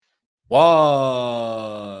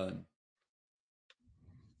1.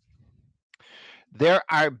 There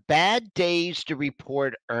are bad days to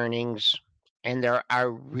report earnings, and there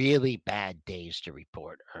are really bad days to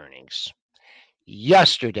report earnings.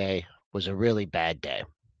 Yesterday was a really bad day.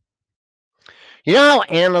 You know how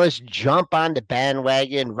analysts jump on the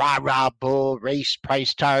bandwagon, rah, rah, bull, race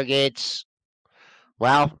price targets?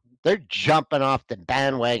 Well, they're jumping off the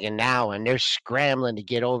bandwagon now and they're scrambling to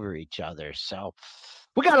get over each other. So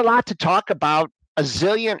we got a lot to talk about. A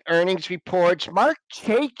zillion earnings reports. Mark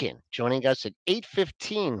Chaikin joining us at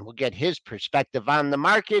 8:15. We'll get his perspective on the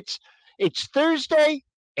markets. It's Thursday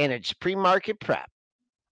and it's pre-market prep.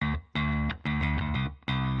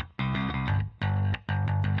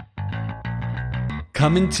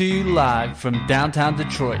 Coming to you live from downtown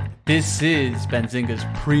Detroit, this is Benzinga's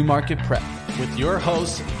Pre-Market Prep with your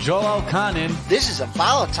hosts, Joel Elconin. This is a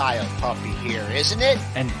volatile puppy here, isn't it?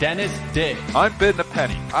 And Dennis Dick. I'm bidding a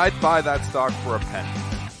penny. I'd buy that stock for a penny.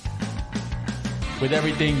 With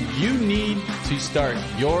everything you need to start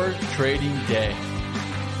your trading day.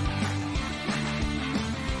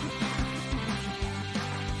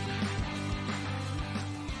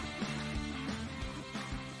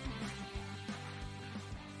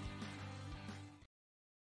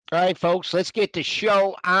 All right, folks, let's get the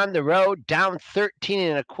show on the road. Down 13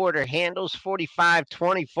 and a quarter handles,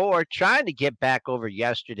 45.24, trying to get back over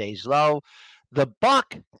yesterday's low. The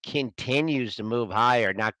buck continues to move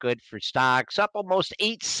higher. Not good for stocks. Up almost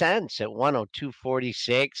 8 cents at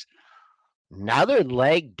 102.46. Another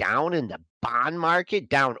leg down in the bond market,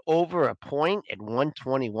 down over a point at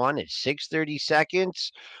 121 at 6:30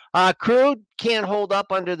 seconds. Crude can't hold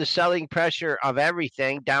up under the selling pressure of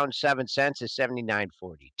everything, down 7 cents at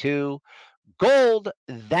 79.42. Gold,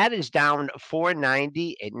 that is down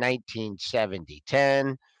 4.90 at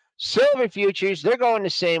 19.70.10. Silver futures, they're going the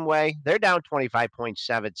same way. They're down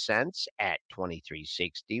 25.7 cents at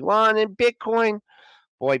 23.61. And Bitcoin,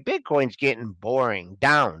 boy, Bitcoin's getting boring.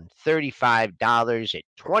 Down $35 at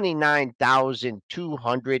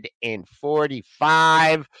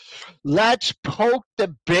 29,245. Let's poke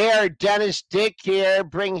the bear. Dennis Dick here.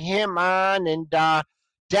 Bring him on. And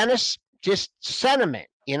Dennis, just sentiment,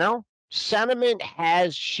 sentiment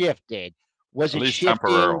has shifted. Was At it least shifting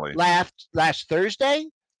temporarily. last Thursday?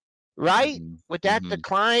 Right? Mhm. With that Mhm.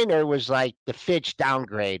 decline, or was like the Fitch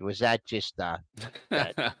downgrade? Was that just the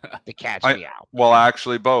cat's meow? Well,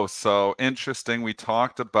 actually, both. So interesting. We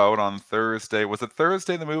talked about on Thursday. Was it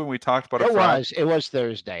Thursday the move when we talked about it Friday? It was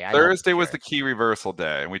Thursday. Thursday was the key reversal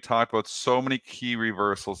day, and we talked about so many key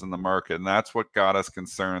reversals in the market, and that's what got us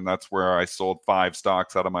concerned. That's where I sold 5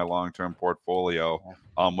 stocks out of my long-term portfolio.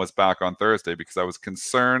 Was back on Thursday because I was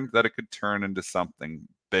concerned that it could turn into something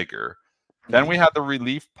bigger. Then we had the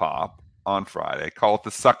relief pop on Friday, call it the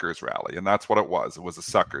suckers rally, and that's what it was. It was a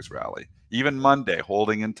suckers rally. Even Monday,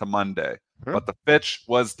 holding into Monday. But the Fitch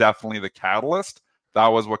was definitely the catalyst. That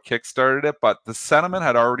was what kickstarted it. But the sentiment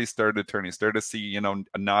had already started to turn. You started to see,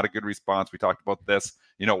 not a good response. We talked about this,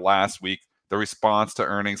 last week. The response to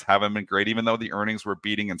earnings haven't been great, even though the earnings were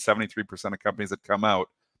beating and 73% of companies had come out,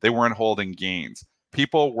 they weren't holding gains.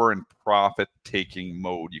 People were in profit-taking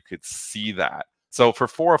mode. You could see that. So for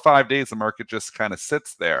 4 or 5 days, the market just kind of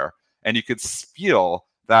sits there, and you could feel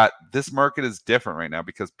that this market is different right now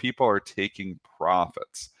because people are taking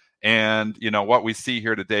profits. And what we see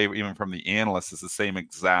here today, even from the analysts, is the same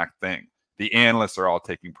exact thing. The analysts are all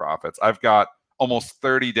taking profits. I've got almost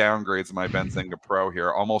 30 downgrades in my Benzinga Pro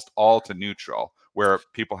here, almost all to neutral, where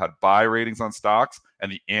people had buy ratings on stocks,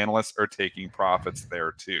 and the analysts are taking profits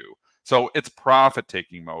there too. So it's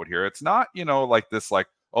profit-taking mode here. It's not, like this,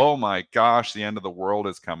 oh my gosh, the end of the world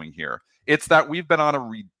is coming here. It's that we've been on a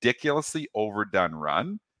ridiculously overdone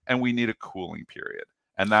run and we need a cooling period.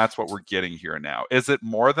 And that's what we're getting here now. Is it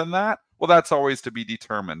more than that? Well, that's always to be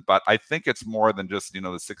determined. But I think it's more than just, the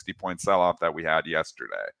 60-point sell-off that we had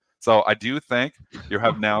yesterday. So I do think you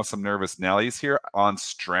have now some nervous Nellies here on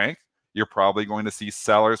strength. You're probably going to see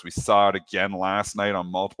sellers. We saw it again last night on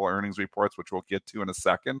multiple earnings reports, which we'll get to in a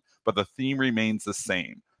second. But the theme remains the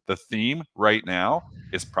same. The theme right now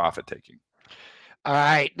is profit taking. All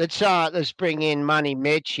right, let's bring in Money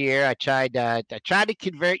Mitch here. I tried to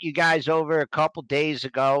convert you guys over a couple days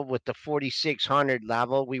ago with the 4,600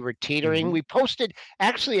 level. We were teetering. We posted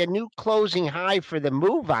actually a new closing high for the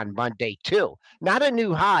move on Monday too. Not a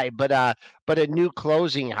new high, but a new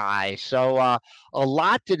closing high. So a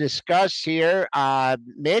lot to discuss here.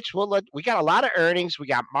 Mitch, we got a lot of earnings. We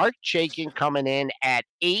got Mark Chaikin coming in at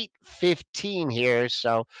 8:15 here.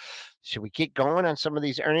 So should we get going on some of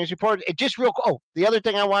these earnings reports? Just real quick. Oh, the other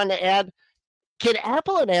thing I wanted to add, can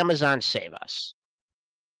Apple and Amazon save us?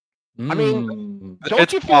 I mean, don't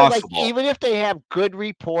It's you feel like possible. even if they have good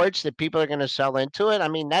reports that people are going to sell into it? I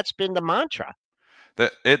mean, that's been the mantra.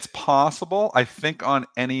 That it's possible. I think on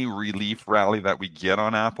any relief rally that we get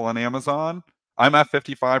on Apple and Amazon, I'm at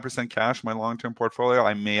 55% cash in my long-term portfolio.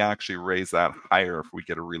 I may actually raise that higher if we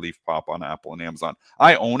get a relief pop on Apple and Amazon.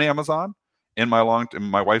 I own Amazon in my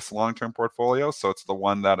wife's long-term portfolio, so it's the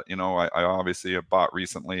one that I obviously have bought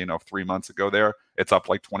recently. 3 months ago, there it's up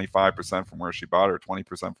like 25% from where she bought it, or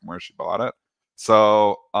 20% from where she bought it.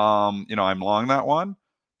 So I'm long that one.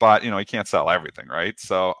 But you can't sell everything, right?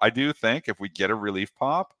 So I do think if we get a relief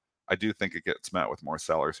pop, I do think it gets met with more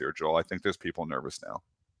sellers here, Joel. I think there's people nervous now.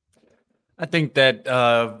 I think that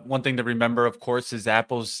one thing to remember, of course, is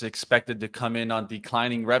Apple's expected to come in on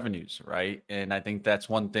declining revenues, right? And I think that's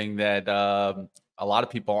one thing that a lot of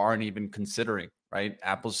people aren't even considering, right?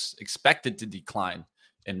 Apple's expected to decline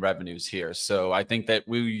in revenues here, so I think that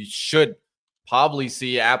we should probably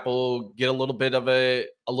see Apple get a little bit of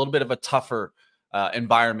a tougher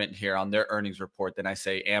environment here on their earnings report than I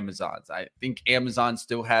say Amazon's. I think Amazon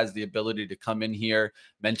still has the ability to come in here,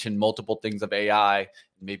 mention multiple things of AI,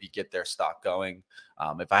 maybe get their stock going.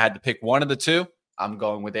 If I had to pick one of the two, I'm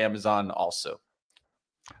going with Amazon also.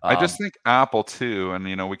 I just think Apple too,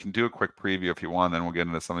 and we can do a quick preview if you want, then we'll get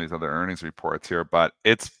into some of these other earnings reports here, but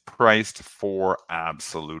it's priced for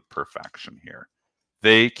absolute perfection here.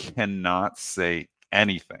 They cannot say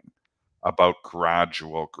anything about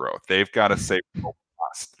gradual growth. They've got to say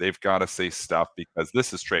robust. They've got to say stuff because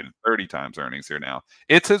this is trading 30 times earnings here now.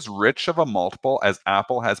 It's as rich of a multiple as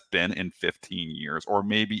Apple has been in 15 years, or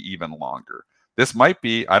maybe even longer. This might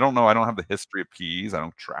be, I don't know, I don't have the history of PEs, I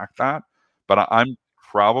don't track that, but I'm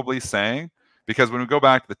probably saying, because when we go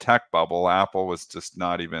back to the tech bubble, Apple was just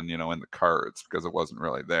not even, in the cards because it wasn't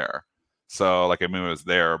really there. So, it was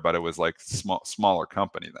there, but it was like smaller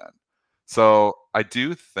company then. So I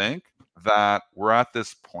do think that we're at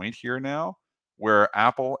this point here now where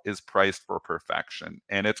Apple is priced for perfection,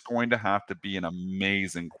 and it's going to have to be an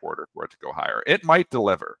amazing quarter for it to go higher. It might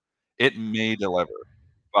deliver. It may deliver,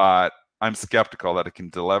 but I'm skeptical that it can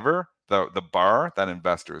deliver the bar that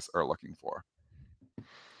investors are looking for.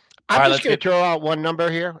 I'm just going to throw out one number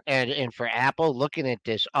here, and for Apple, looking at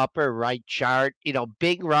this upper right chart,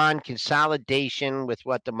 big run consolidation with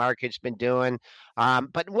what the market's been doing,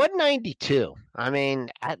 but 192. I mean,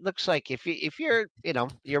 it looks like if you're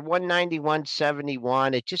you're 190,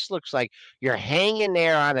 171, it just looks like you're hanging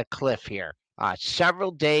there on a cliff here.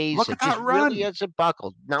 Several days, Look it at just that really run. is a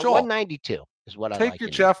buckle. Now, Joel, 192 is what I like. Take your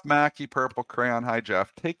Jeff Mackey purple crayon. Hi,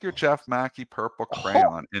 Jeff. Take your Jeff Mackey purple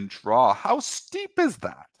crayon and draw. How steep is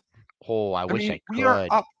that? Oh, I wish mean, I could. we are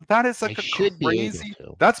up. That is like I a should be able crazy.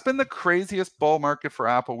 to. That's been the craziest bull market for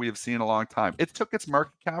Apple we have seen in a long time. It took its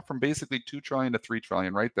market cap from basically 2 trillion to 3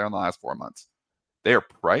 trillion right there in the last 4 months. They are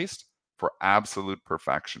priced for absolute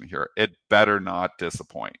perfection here. It better not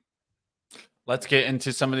disappoint. Let's get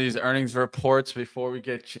into some of these earnings reports before we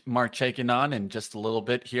get Mark Chaikin on in just a little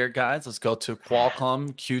bit here, guys. Let's go to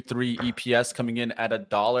Qualcomm. Q3 EPS coming in at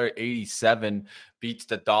 $1.87, beats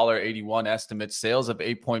the $1.81 estimate. Sales of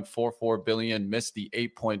 $8.44 billion, missed the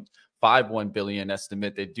 $8.51 billion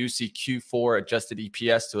estimate. They do see Q4 adjusted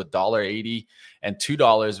EPS to $1.80 and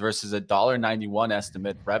 $2 versus a $1.91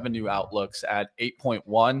 estimate. Revenue outlooks at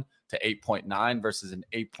 8.1 to 8.9 versus an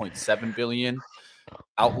 8.7 billion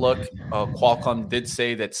outlook. Qualcomm did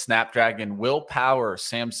say that Snapdragon will power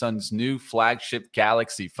Samsung's new flagship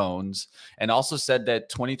Galaxy phones, and also said that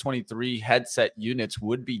 2023 headset units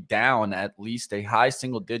would be down at least a high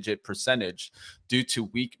single-digit percentage due to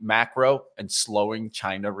weak macro and slowing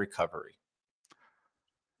China recovery.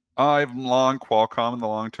 I'm long Qualcomm in the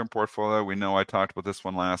long-term portfolio. We know I talked about this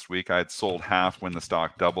one last week. I had sold half when the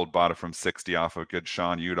stock doubled, bought it from 60 off of good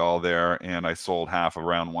Sean Udall there, and I sold half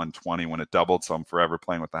around 120 when it doubled. So I'm forever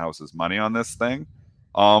playing with the house's money on this thing.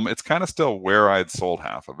 It's kind of still where I had sold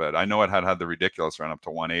half of it. I know it had the ridiculous run up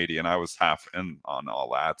to 180, and I was half in on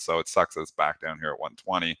all that. So it sucks that it's back down here at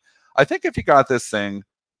 120. I think if you got this thing,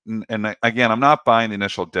 and again, I'm not buying the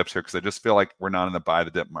initial dips here because I just feel like we're not in the buy the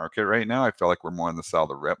dip market right now. I feel like we're more in the sell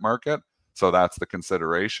the rip market. So that's the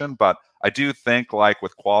consideration. But I do think, like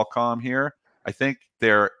with Qualcomm here, I think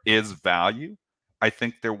there is value. I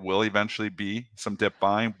think there will eventually be some dip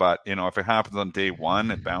buying, but if it happens on day one,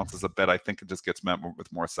 it bounces a bit. I think it just gets met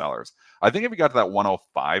with more sellers. I think if you got to that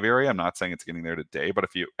 105 area, I'm not saying it's getting there today, but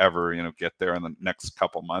if you ever get there in the next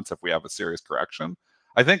couple months, if we have a serious correction,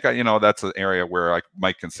 I think that's an area where I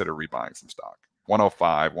might consider rebuying some stock.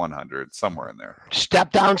 105, 100, somewhere in there.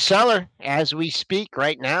 Step down seller as we speak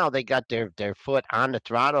right now. They got their foot on the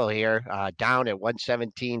throttle here, down at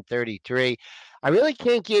 117.33. I really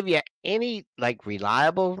can't give you any like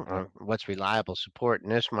reliable, or what's reliable support in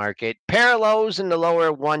this market. Parallels in the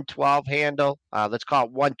lower 112 handle. Let's call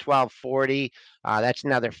it 112.40. That's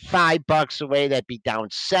another $5 away. That'd be down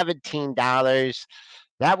 $17.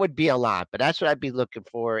 That would be a lot, but that's what I'd be looking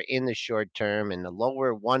for in the short term in the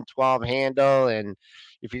lower 112 handle. And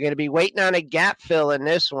if you're going to be waiting on a gap fill in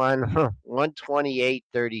this one,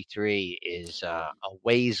 128.33 is a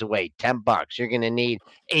ways away. $10. You're going to need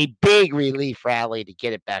a big relief rally to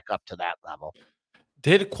get it back up to that level.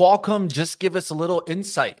 Did Qualcomm just give us a little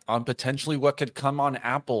insight on potentially what could come on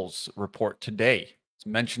Apple's report today? It's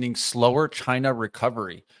mentioning slower China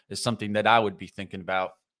recovery is something that I would be thinking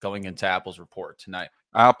about going into Apple's report tonight.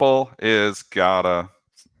 Apple is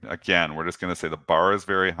again, we're just going to say the bar is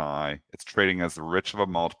very high. It's trading as rich of a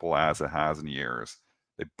multiple as it has in years.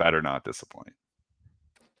 They better not disappoint.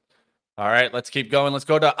 All right, let's keep going. Let's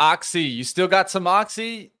go to Oxy. You still got some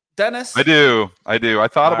Oxy, Dennis? I do. I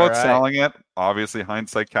thought about right. selling it. Obviously,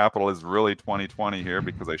 hindsight capital is really 2020 here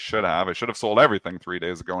because I should have sold everything 3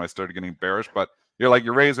 days ago when I started getting bearish. But you're like,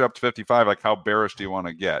 you raise it up to 55. Like, how bearish do you want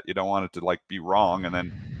to get? You don't want it to like be wrong, and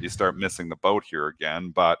then you start missing the boat here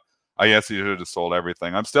again. But I guess you should have just sold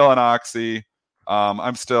everything. I'm still in Oxy.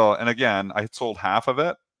 And again, I had sold half of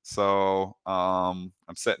it. So I'm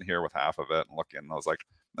sitting here with half of it and looking. And I was like,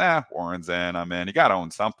 Warren's in. I'm in. You got to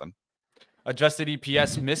own something. Adjusted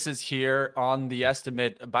EPS misses here on the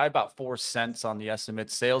estimate by about 4 cents on the estimate.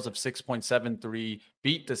 Sales of 6.73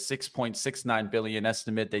 beat the 6.69 billion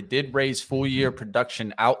estimate. They did raise full year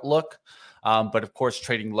production outlook, but of course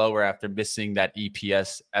trading lower after missing that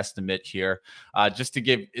EPS estimate here. Just to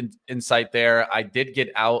give insight there, I did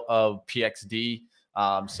get out of PXD,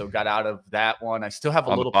 so got out of that one. I still have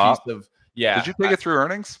a little piece of Did you take it through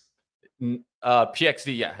earnings?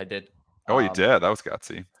 PXD, yeah, I did. Oh, you did. That was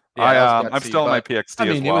gutsy. Yeah, I'm still in my PXD. I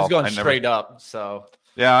mean, it was going straight up. So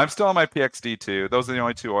yeah, I'm still in my PXD too. Those are the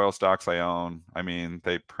only 2 oil stocks I own. I mean,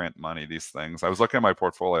 they print money, these things. I was looking at my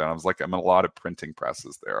portfolio and I was like, I'm in a lot of printing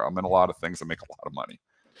presses there. I'm in a lot of things that make a lot of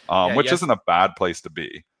money, which isn't a bad place to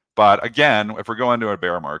be. But again, if we're going to a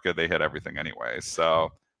bear market, they hit everything anyway.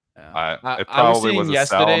 So it probably I was seeing was a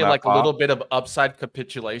yesterday like pop. A little bit of upside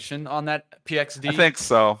capitulation on that PXD. I think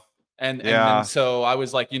so. And then so I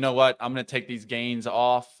was like, you know what? I'm going to take these gains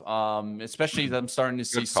off, especially as I'm starting to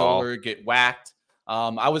see solar get whacked.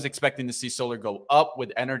 I was expecting to see solar go up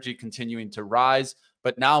with energy continuing to rise.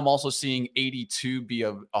 But now I'm also seeing 82 be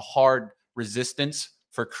a hard resistance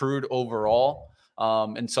for crude overall.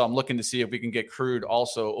 And so I'm looking to see if we can get crude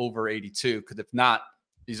also over 82. Because if not,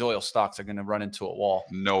 these oil stocks are going to run into a wall.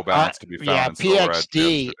 No balance to be found. Yeah,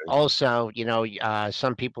 PXD also,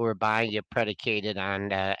 some people were buying it predicated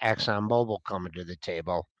on ExxonMobil coming to the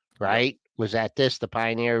table, right? Yep. Was that the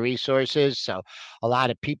Pioneer Resources? So a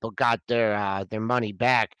lot of people got their money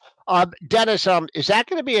back. Dennis, is that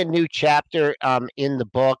going to be a new chapter in the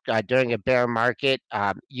book during a bear market?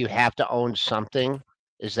 You have to own something.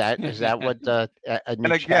 Is that what a new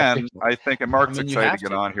and again, I think, and Mark's excited to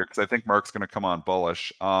get on here because I think Mark's going to come on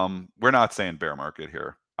bullish. We're not saying bear market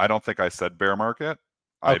here. I don't think I said bear market.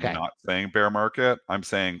 Okay. I'm not saying bear market. I'm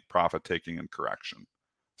saying profit taking and correction.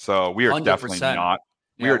 So we are 100%. Definitely not.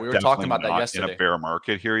 Yeah, we were talking about that yesterday. In a bear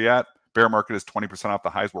market here yet. Bear market is 20% off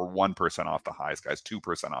the highs. We're 1% off the highs, guys.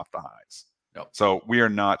 2% off the highs. Yep. So we are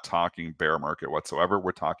not talking bear market whatsoever.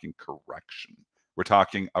 We're talking correction. We're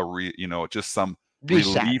talking just some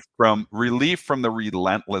relief from the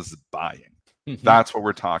relentless buying. That's what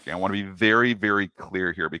we're talking. I want to be very, very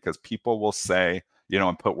clear here because people will say,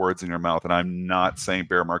 and put words in your mouth, and I'm not saying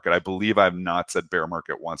bear market. I believe I've not said bear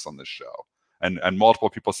market once on this show. And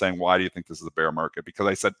multiple people saying, why do you think this is a bear market? Because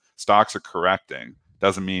I said stocks are correcting.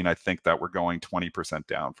 Doesn't mean I think that we're going 20%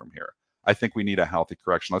 down from here. I think we need a healthy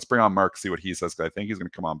correction. Let's bring on Mark, see what he says, because I think he's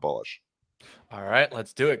going to come on bullish. All right,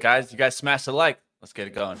 let's do it, guys. You guys smash the like. Let's get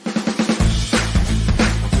it going.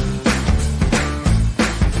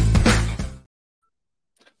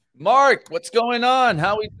 Mark, what's going on?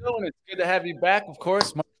 How we doing? It's good to have you back, of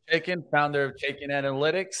course. Mark Chaikin, founder of Chaikin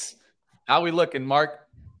Analytics. How we looking, Mark?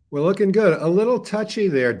 We're looking good. A little touchy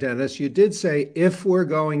there, Dennis. You did say if we're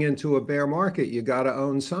going into a bear market, you got to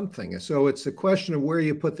own something. So it's a question of where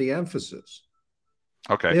you put the emphasis.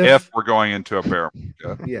 Okay, if we're going into a bear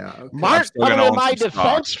market. Yeah. Okay. Mark, coming to my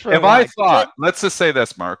defense for if I thought, let's just say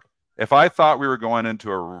this, Mark. If I thought we were going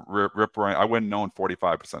into a rip roaring, I wouldn't own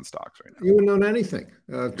 45% stocks right now. You wouldn't own anything.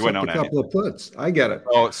 Except a couple of puts. I get it.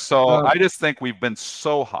 So I just think we've been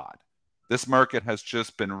so hot. This market has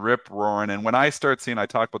just been rip roaring. And when I start seeing, I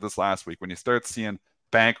talked about this last week, when you start seeing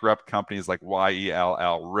bankrupt companies like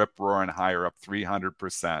YELL, rip roaring higher up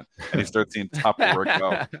 300%, and you start seeing Tupperware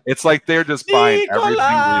go. It's like they're just buying everything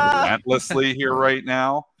relentlessly here right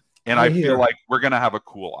now, and I feel like we're going to have a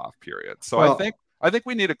cool off period. So I think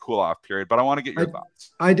we need a cool off period, but I want to get your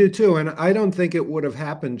thoughts. I do too, and I don't think it would have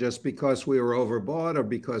happened just because we were overbought or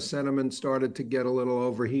because sentiment started to get a little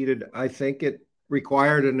overheated. I think it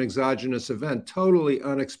required an exogenous event, totally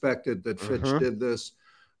unexpected that Fitch did this.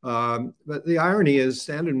 But the irony is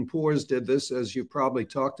Standard & Poor's did this, as you probably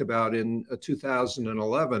talked about, in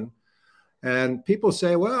 2011. And people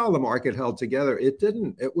say, well, the market held together. It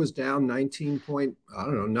didn't. It was down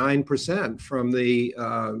 9% from the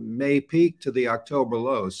May peak to the October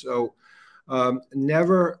low. So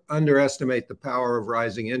never underestimate the power of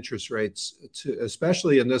rising interest rates,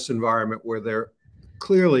 especially in this environment where they're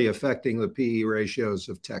clearly affecting the PE ratios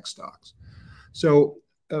of tech stocks. So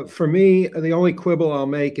for me, the only quibble I'll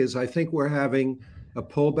make is I think we're having a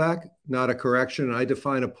pullback, not a correction. I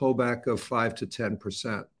define a pullback of 5 to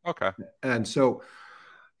 10%. Okay. And so,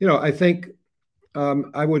 I think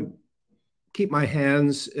I would keep my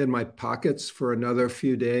hands in my pockets for another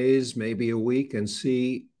few days, maybe a week, and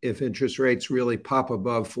see if interest rates really pop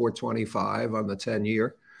above 425 on the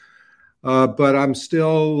 10-year. But I'm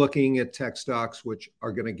still looking at tech stocks, which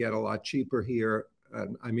are going to get a lot cheaper here.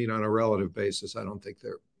 And I mean, on a relative basis, I don't think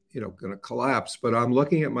they're going to collapse. But I'm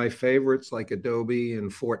looking at my favorites like Adobe and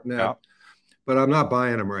Fortinet, but I'm not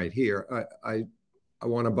buying them right here. I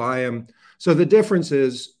want to buy them. So the difference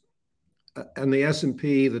is, and the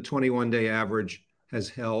S&P, the 21-day average has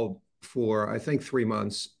held for, I think, 3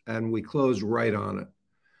 months, and we closed right on it.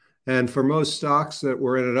 And for most stocks that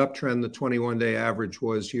were in an uptrend, the 21-day average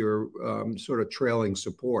was your sort of trailing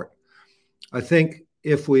support. I think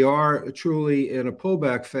if we are truly in a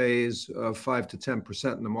pullback phase of 5 to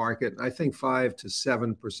 10% in the market, I think 5 to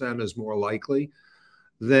 7% is more likely,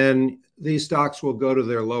 then these stocks will go to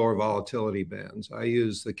their lower volatility bands. I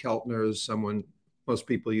use the Keltners, most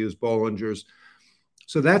people use Bollinger's.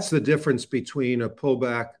 So that's the difference between a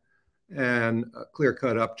pullback and a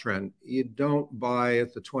clear-cut uptrend. You don't buy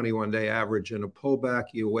at the 21-day average in a pullback,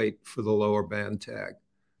 you wait for the lower band tag.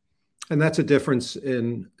 And that's a difference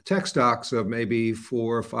in tech stocks of maybe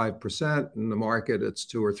 4 or 5%. In the market, it's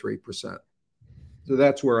 2 or 3%. So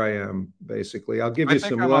that's where I am, basically. I'll give you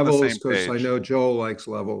some levels because I know Joel likes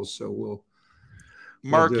levels. So we'll.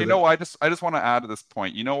 Mark, I just want to add to this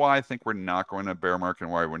point. You know why I think we're not going to bear market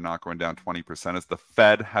and why we're not going down 20% is the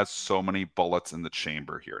Fed has so many bullets in the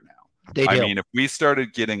chamber here now. I mean, if we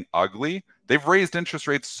started getting ugly, they've raised interest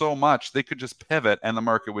rates so much, they could just pivot and the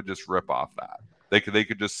market would just rip off that. They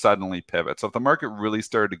could just suddenly pivot. So if the market really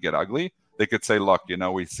started to get ugly, they could say, look,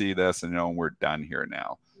 we see this and, we're done here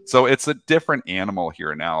now. So it's a different animal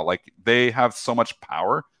here now. Like they have so much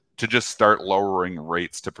power to just start lowering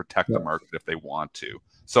rates to protect the market if they want to.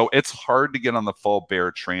 So it's hard to get on the full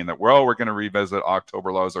bear train that we're going to revisit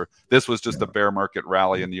October lows, or this was just a bear market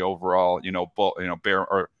rally in the overall, bear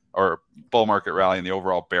or bull market rally in the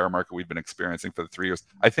overall bear market we've been experiencing for the 3 years.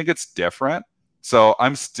 I think it's different. So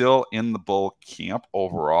I'm still in the bull camp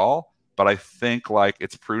overall, but I think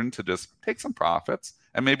it's prudent to just take some profits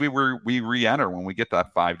and maybe we re-enter when we get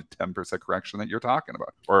that 5 to 10% correction that you're talking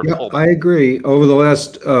about. I agree. Over the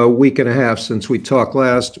last week and a half since we talked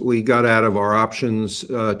last, we got out of our options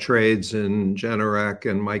trades in Generac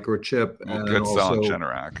and Microchip. And good selling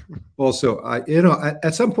Generac. Also,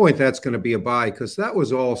 at some point that's going to be a buy because that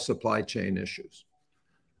was all supply chain issues.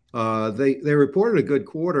 They reported a good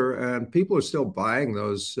quarter, and people are still buying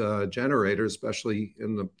those generators, especially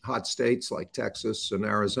in the hot states like Texas and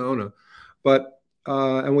Arizona. But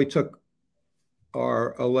and we took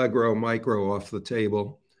our Allegro Micro off the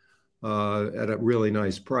table at a really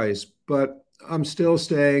nice price. But I'm still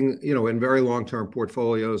staying, in very long-term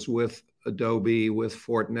portfolios with Adobe, with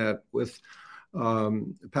Fortinet, with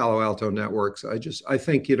Palo Alto Networks. I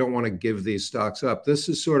think you don't want to give these stocks up. This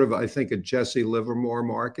is sort of, I think, a Jesse Livermore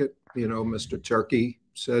market. Mr. Turkey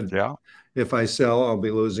said, if I sell, I'll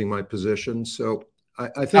be losing my position. So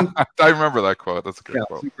I think I remember that quote. That's a good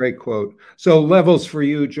quote. It's a great quote. So levels for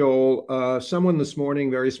you, Joel. Someone this morning,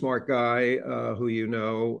 very smart guy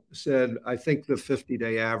who said, I think the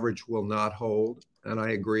 50-day average will not hold. And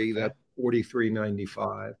I agree that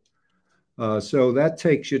 43.95. So that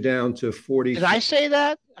takes you down to 40. Did I say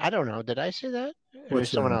that? I don't know. Did I say that? Or did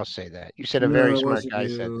someone else say that? You said a very smart guy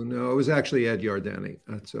said. No, it was actually Ed Yardeni.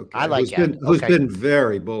 That's okay. I like Ed. Who's been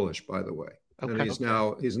very bullish, by the way. Okay, and he's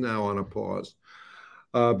now on a pause.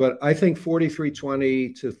 But I think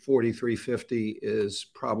 43.20 to 43.50 is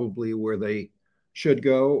probably where they should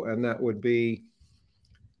go, and that would be,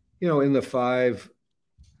 in the 5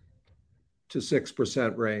 to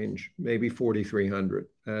 6% range, maybe 4,300.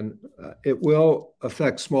 And it will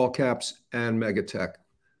affect small caps and mega tech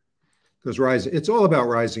because it's all about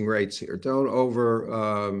rising rates here. Don't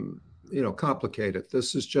complicate it.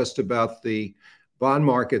 This is just about the bond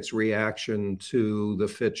market's reaction to the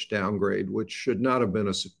Fitch downgrade, which should not have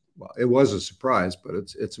been it was a surprise, but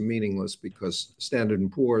it's meaningless because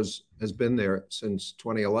Standard & Poor's has been there since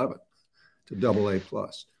 2011 to AA+.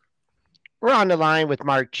 We're on the line with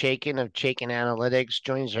Mark Chaikin of Chaikin Analytics.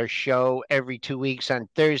 Joins our show every 2 weeks on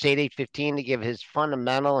Thursday at 8:15 to give his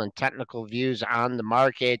fundamental and technical views on the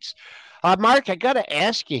markets. Mark, I got to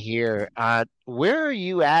ask you here, where are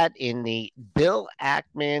you at in the Bill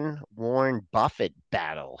Ackman, Warren Buffett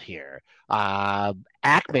battle here?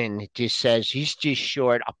 Ackman just says he's just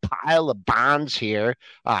short a pile of bonds here.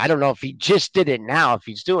 I don't know if he just did it now. If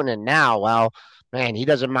he's doing it now, well, man, he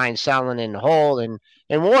doesn't mind selling in the hole. And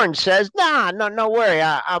Warren says, no worry.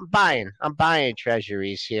 I'm buying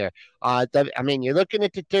treasuries here. You're looking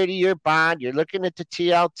at the 30-year bond. You're looking at the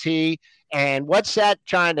TLT. And what's that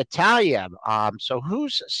trying to tell you? So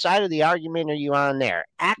whose side of the argument are you on there?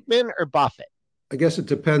 Ackman or Buffett? I guess it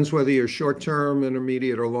depends whether you're short-term,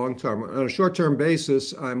 intermediate, or long-term. On a short-term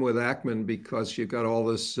basis, I'm with Ackman because you've got all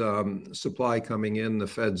this supply coming in. The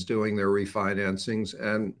Fed's doing their refinancings,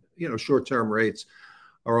 and short-term rates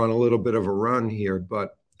are on a little bit of a run here.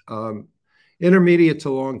 But intermediate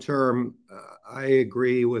to long-term, I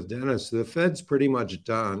agree with Dennis. The Fed's pretty much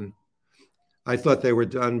done. I thought they were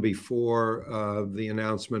done before the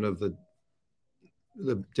announcement of the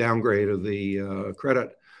downgrade of the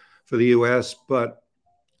credit for the U.S., but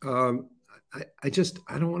I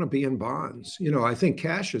don't want to be in bonds. I think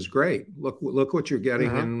cash is great. Look what you're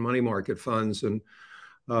getting in money market funds and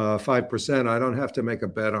 5%. I don't have to make a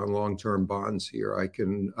bet on long-term bonds here. I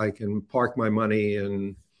can park my money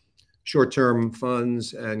in short-term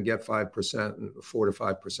funds and get 5%, 4 to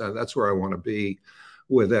 5%. That's where I want to be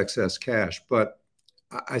with excess cash. But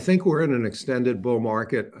I think we're in an extended bull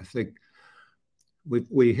market. I think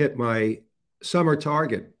we hit my summer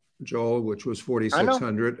target, Joel, which was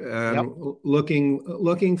 4,600, and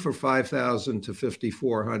looking for 5,000 to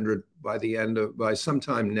 5,400 by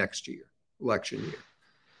sometime next year, election year.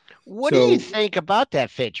 What do you think about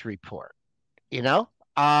that Fitch report? It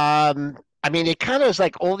kind of is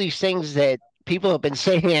like all these things that people have been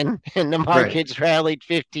saying, and the market's rallied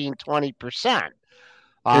 15, 20%.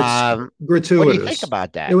 It's gratuitous. What do you think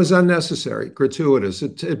about that? It was unnecessary, gratuitous.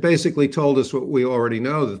 It basically told us what we already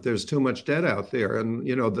know, that there's too much debt out there. And,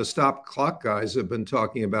 the stop clock guys have been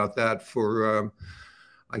talking about that for,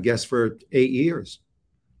 I guess, for 8 years,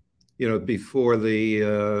 before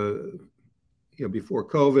before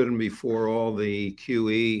COVID and before all the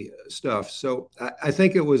QE stuff. So I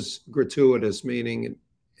think it was gratuitous, meaning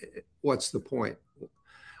what's the point?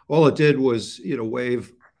 All it did was,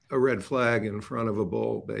 wave a red flag in front of a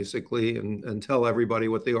bull, basically, and tell everybody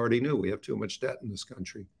what they already knew. We have too much debt in this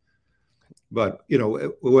country. But,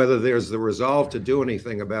 whether there's the resolve to do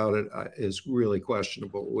anything about it is really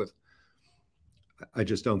questionable. I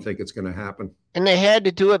just don't think it's going to happen. And they had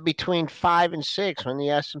to do it between 5 and 6 when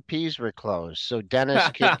the S&Ps were closed. So Dennis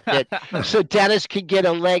could get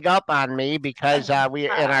a leg up on me because we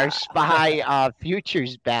in our SPY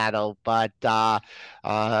futures battle. But by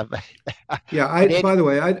the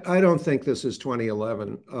way, I don't think this is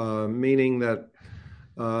 2011, meaning that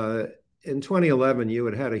in 2011 you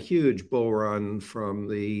had a huge bull run from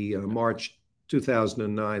the March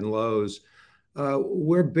 2009 lows.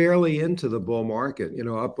 We're barely into the bull market,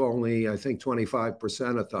 up only, I think,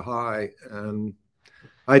 25% at the high. And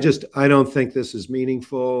I don't think this is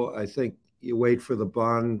meaningful. I think you wait for the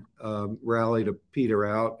bond rally to peter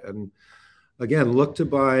out. And again, look to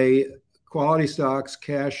buy quality stocks,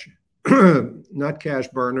 cash, not cash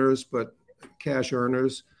burners, but cash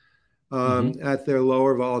earners at their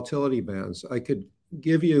lower volatility bands. I could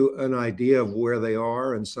give you an idea of where they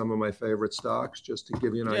are in some of my favorite stocks, just to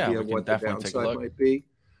give you an idea of what the downside might be.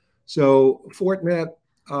 So Fortinet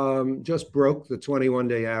just broke the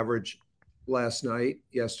 21-day average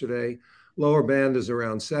yesterday. Lower band is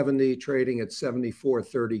around 70, trading at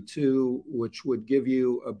 74.32, which would give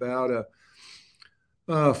you about a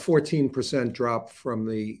 14% drop from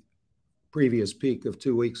the previous peak of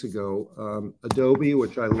 2 weeks ago. Adobe,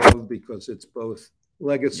 which I love because it's both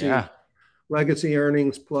legacy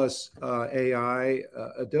earnings plus AI.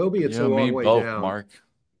 Adobe, it's a long way down. Mark.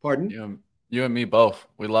 Pardon? You and me both.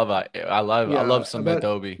 We love it. I love some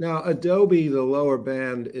Adobe. Now, Adobe, the lower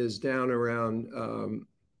band is down around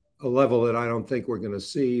a level that I don't think we're going to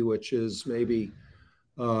see, which is maybe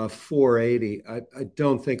 480. I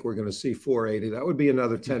don't think we're going to see 480. That would be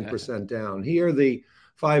another 10% down. Here, the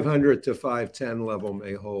 500 to 510 level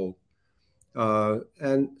may hold.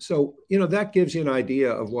 And so, that gives you an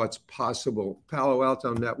idea of what's possible. Palo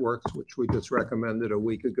Alto Networks, which we just recommended a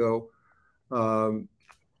week ago,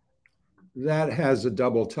 that has a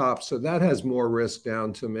double top. So that has more risk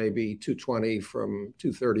down to maybe 220 from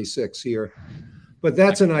 236 here. But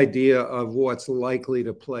that's an idea of what's likely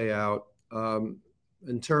to play out.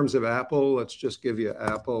 In terms of Apple, let's just give you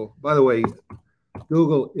Apple. By the way,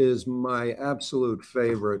 Google is my absolute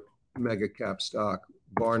favorite mega cap stock,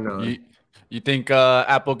 bar none. You think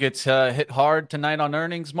Apple gets hit hard tonight on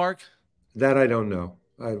earnings, Mark? That I don't know.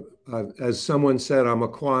 As someone said, I'm a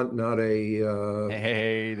quant, not a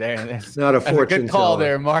not a fortune good call teller.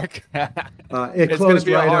 there, Mark. It closed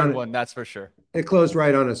right on one, that's for sure. It closed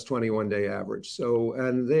right on its 21-day average. So,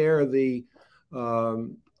 and there the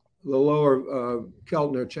lower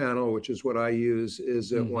Keltner channel, which is what I use,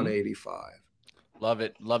 is at 185. Love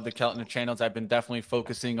it. Love the Keltner channels. I've been definitely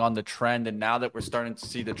focusing on the trend. And now that we're starting to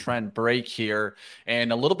see the trend break here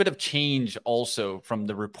and a little bit of change also from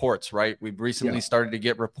the reports, right? We've recently started to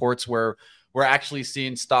get reports where we're actually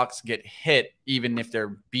seeing stocks get hit, even if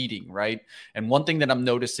they're beating, right? And one thing that I'm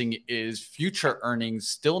noticing is future earnings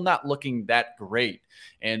still not looking that great.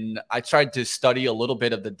 And I tried to study a little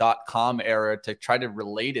bit of the .com era to try to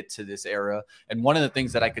relate it to this era. And one of the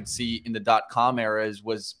things that I could see in the .com era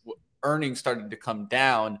was earnings started to come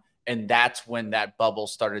down, and that's when that bubble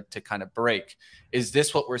started to kind of break. Is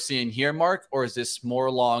this what we're seeing here, Mark, or is this more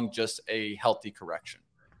along just a healthy correction?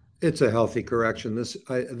 It's a healthy correction.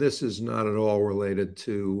 This is not at all related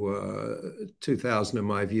to 2000, in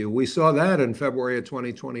my view. We saw that in February of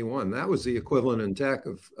 2021. That was the equivalent in tech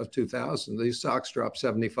of 2000. These stocks dropped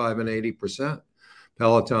 75 and 80%,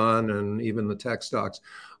 Peloton and even the tech stocks.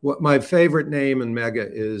 What my favorite name in mega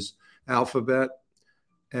is Alphabet.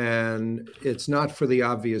 And it's not for the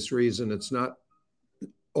obvious reason. It's not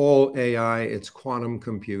all AI, it's quantum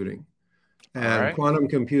computing. And quantum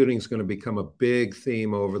computing is going to become a big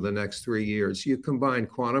theme over the next 3 years. You combine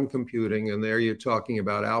quantum computing, and there you're talking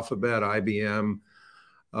about Alphabet, IBM,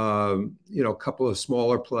 a couple of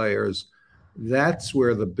smaller players. That's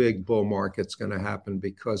where the big bull market's going to happen,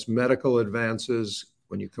 because medical advances,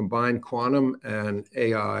 when you combine quantum and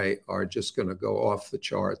AI, are just going to go off the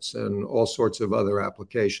charts, and all sorts of other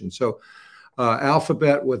applications. So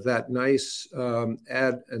Alphabet, with that nice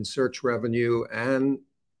ad and search revenue and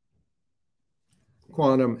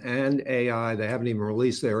quantum and AI, they haven't even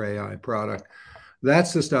released their AI product.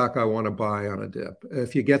 That's the stock I want to buy on a dip.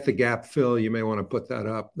 If you get the gap fill, you may want to put that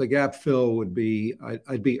up. The gap fill would be,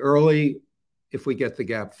 I'd be early if we get the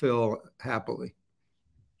gap fill, happily.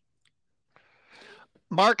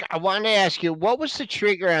 Mark, I want to ask you, what was the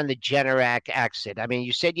trigger on the Generac exit? I mean,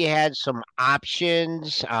 you said you had some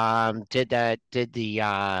options. Did the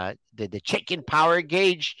chicken power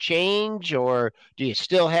gauge change, or do you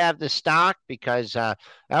still have the stock? Because that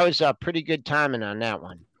was a pretty good timing on that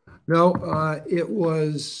one. No, it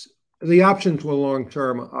was, the options were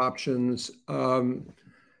long-term options.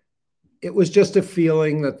 It was just a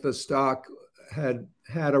feeling that the stock had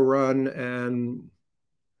a run and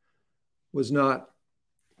was not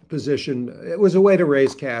positioned. It was a way to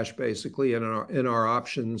raise cash, basically, in our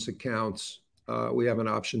options accounts. We have an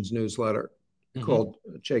options newsletter called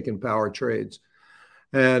Chaikin Power Trades,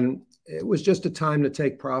 and it was just a time to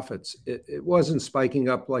take profits. It wasn't spiking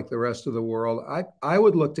up like the rest of the world. I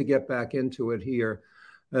would look to get back into it here,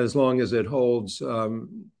 as long as it holds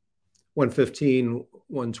 115,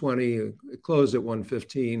 120. It closed at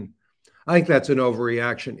 115. I think that's an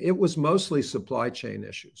overreaction. It was mostly supply chain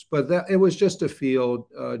issues, but it was just a feel,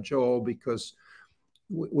 Joel, because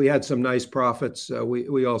we had some nice profits.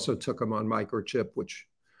 We also took them on microchip, which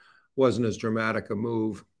wasn't as dramatic a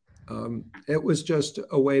move. It was just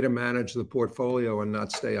a way to manage the portfolio and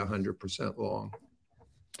not stay 100% long.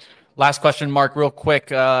 Last question, Mark, real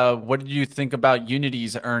quick. What did you think about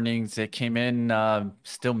Unity's earnings? It came in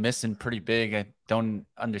still missing pretty big. I don't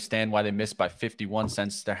understand why they missed by 51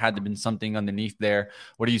 cents. There had to have been something underneath there.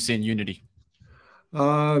 What do you see in Unity?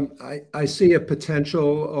 I see a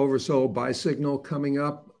potential oversold buy signal coming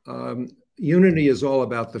up. Unity is all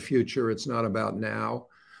about the future. It's not about now.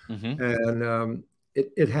 And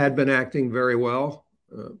it had been acting very well.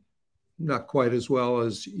 Not quite as well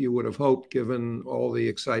as you would have hoped, given all the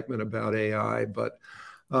excitement about AI. But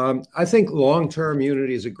I think long-term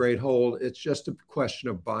Unity is a great hold. It's just a question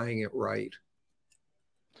of buying it right.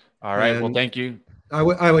 All right. Well, thank you.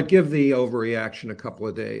 I would give the overreaction a couple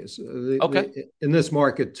of days. Okay. In this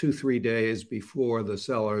market, 2-3 days before the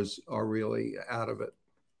sellers are really out of it.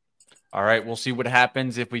 All right, we'll see what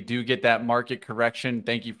happens if we do get that market correction.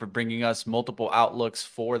 Thank you for bringing us multiple outlooks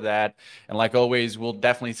for that. And like always, we'll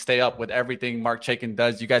definitely stay up with everything Mark Chaikin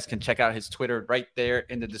does. You guys can check out his Twitter right there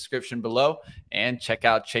in the description below, and check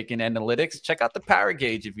out Chaikin Analytics. Check out the Power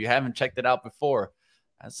Gauge if you haven't checked it out before.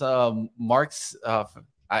 That's Mark's.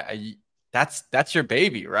 That's your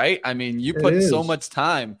baby, right? I mean, you put so much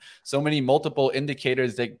time, so many multiple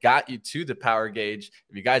indicators that got you to the Power Gauge.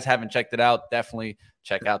 If you guys haven't checked it out, definitely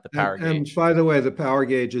check out the Power Gauge. And by the way, the Power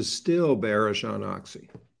Gauge is still bearish on Oxy.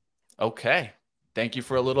 Okay. Thank you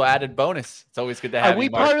for a little added bonus. It's always good to have you,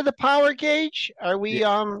 Mark. Are we part of the Power Gauge? Are we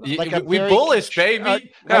we bullish, baby?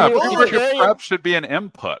 Prep should be an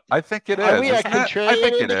input. I think it is. Are we a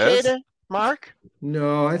contrarian indicator, Mark?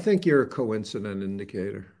 No, I think you're a coincident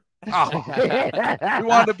indicator. Oh, we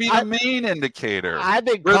want to be the main indicator. I've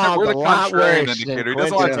been we're the lot contrarian worse indicator. He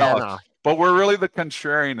doesn't want to tell us. But we're really the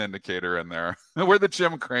contrarian indicator in there. We're the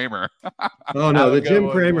Jim Cramer. Oh, no, the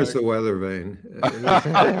Jim Cramer's the weather vane.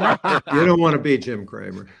 You don't want to be Jim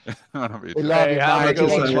Cramer. We love you, Mark.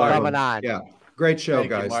 Thanks for coming on. Yeah, great show,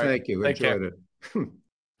 guys. Thank you. Enjoyed it.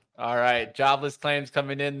 All right, jobless claims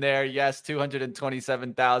coming in there. Yes,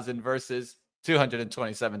 227,000 versus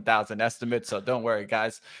 227,000 estimates. So don't worry,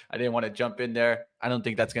 guys. I didn't want to jump in there. I don't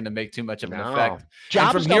think that's going to make too much of an effect.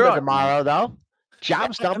 Jobs number tomorrow, though.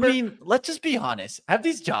 Jobs number. I mean, let's just be honest. Have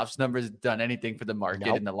these jobs numbers done anything for the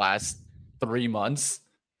market in the last 3 months?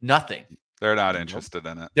 Nothing. They're not interested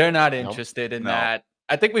in it. They're not interested in that.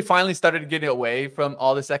 I think we finally started getting away from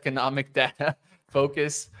all this economic data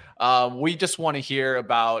focus. We just want to hear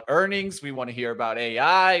about earnings. We want to hear about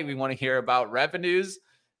AI. We want to hear about revenues.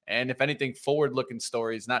 And if anything, forward-looking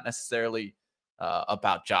stories, not necessarily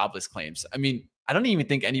about jobless claims. I mean, I don't even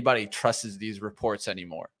think anybody trusts these reports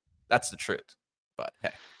anymore. That's the truth. But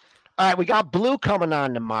hey. All right, we got Blue coming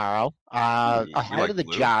on tomorrow. Ahead of the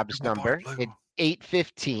jobs number at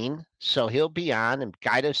 8:15. So he'll be on and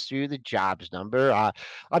guide us through the jobs number.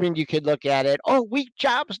 I mean, you could look at it. Oh, weak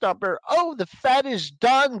jobs number. Oh, the Fed is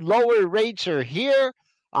done. Lower rates are here.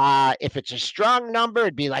 If it's a strong number,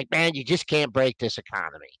 it'd be like, man, you just can't break this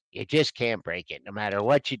economy. You just can't break it, no matter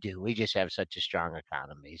what you do. We just have such a strong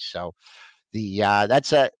economy. So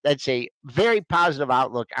that's a very positive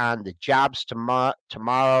outlook on the jobs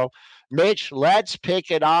tomorrow. Mitch, let's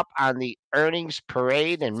pick it up on the earnings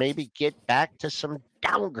parade and maybe get back to some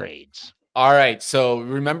downgrades. All right. So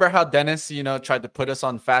remember how Dennis, tried to put us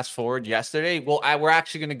on fast forward yesterday? Well, we're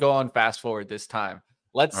actually going to go on fast forward this time.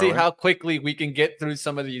 Let's see how quickly we can get through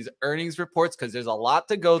some of these earnings reports, because there's a lot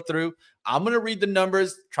to go through. I'm going to read the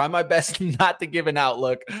numbers, try my best not to give an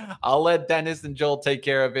outlook. I'll let Dennis and Joel take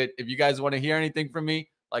care of it. If you guys want to hear anything from me,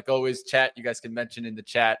 like always, chat, you guys can mention in the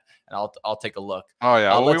chat, and I'll take a look. Oh, yeah.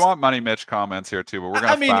 Well, we want Money Mitch comments here, too, but we're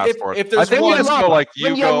going to fast forward. If there's I think we just go like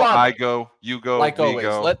you go, I go, you go, like we always.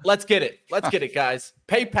 go. Let's get it. Let's get it, guys.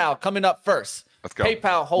 PayPal coming up first. Let's go.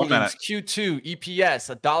 PayPal Holdings Q2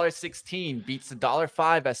 EPS $1.16 beats the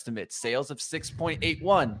 $5 estimate. Sales of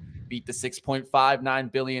 6.81 beat the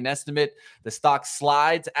 6.59 billion estimate. The stock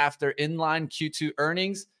slides after inline Q2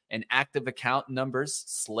 earnings and active account numbers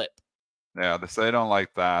slip. Yeah, they don't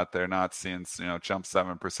like that. They're not seeing, jump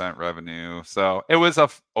 7% revenue. So it was a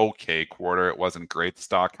okay quarter. It wasn't great. The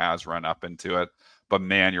stock has run up into it. But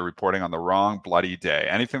man, you're reporting on the wrong bloody day.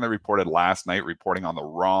 Anything that reported last night, reporting on the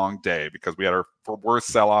wrong day, because we had our worst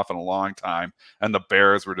sell-off in a long time, and the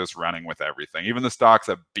bears were just running with everything. Even the stocks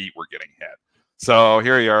that beat were getting hit. So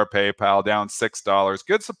here you are, PayPal down $6.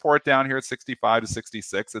 Good support down here at 65 to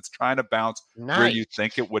 66. It's trying to bounce where you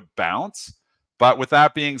think it would bounce. But with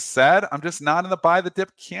that being said, I'm just not in the buy the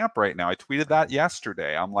dip camp right now. I tweeted that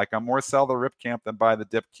yesterday. I'm more sell the rip camp than buy the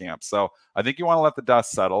dip camp. So I think you want to let the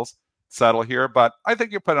dust settle here, but I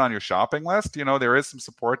think you put it on your shopping list. There is some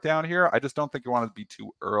support down here. I just don't think you want to be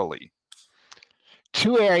too early.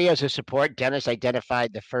 Two areas of support. Dennis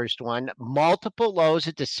identified the first one. Multiple lows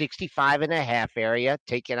at the 65.5 area.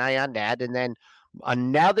 Take an eye on that. And then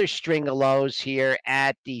another string of lows here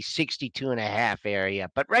at the 62.5 area.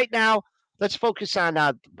 But right now, let's focus on,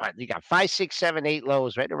 you got 5, 6, 7, 8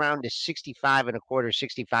 lows right around the 65.25,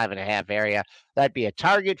 65.5 area. That'd be a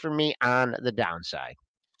target for me on the downside.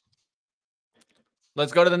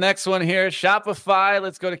 Let's go to the next one here. Shopify.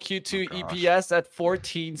 Let's go to Q2 EPS at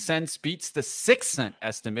 14 cents. Beats the 6 cent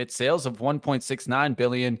estimate. Sales of 1.69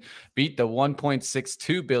 billion beat the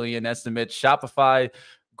 1.62 billion estimate. Shopify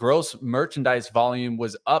gross merchandise volume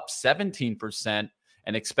was up 17%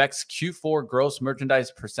 and expects Q4 gross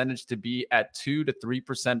merchandise percentage to be at 2 to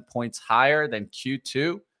 3% points higher than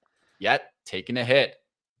Q2, yet taking a hit.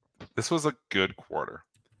 This was a good quarter,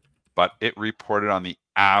 but it reported on the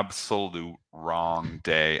absolute wrong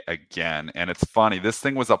day again. And it's funny, this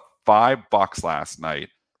thing was up $5 last night.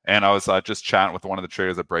 And I was just chatting with one of the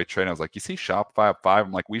traders at Bright Trade. I was like, you see Shopify up 5?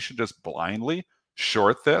 I'm like, we should just blindly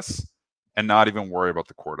short this and not even worry about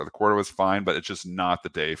the quarter. The quarter was fine, but it's just not the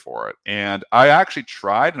day for it. And I actually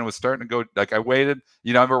tried, and it was starting to go, like I waited,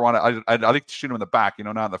 I never want to, I like to shoot them in the back,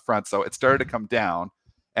 not in the front. So it started to come down.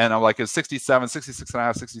 And I'm like, it's 67, 66 and a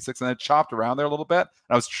half, 66. And then it chopped around there a little bit. And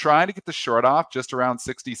I was trying to get the short off just around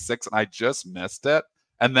 66, and I just missed it.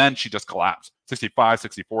 And then she just collapsed 65,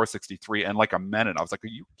 64, 63. And like a minute, I was like, are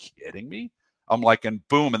you kidding me? I'm like, and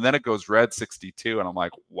boom. And then it goes red 62. And I'm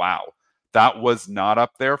like, wow, that was not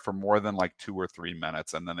up there for more than like 2 or 3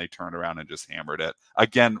 minutes. And then they turned around and just hammered it.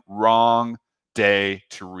 Again, wrong day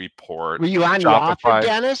to report. Were you on Shopify. the offer,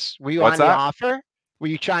 Dennis? Were you What's on that? the offer? Were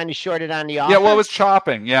you trying to short it on the offer? Yeah, well, it was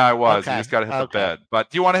chopping. Yeah, I was. Okay. You just got to hit the bid. But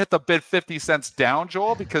do you want to hit the bid 50 cents down,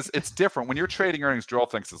 Joel? Because it's different. When you're trading earnings, Joel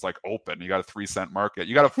thinks it's like open. You got a 3-cent market.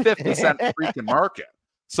 You got a 50-cent freaking market.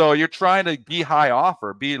 So you're trying to be high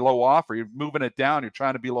offer, be low offer. You're moving it down. You're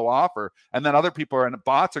trying to be low offer. And then other people and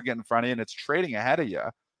bots are getting in front of you, and it's trading ahead of you.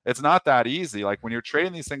 It's not that easy. Like when you're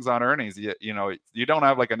trading these things on earnings, you don't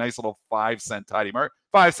have like a nice little 5-cent tidy market.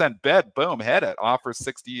 5-cent bid, boom, hit it. Offer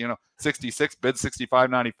 60, 66, bid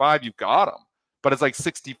 65.95, you've got them. But it's like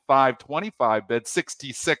 65.25 bid,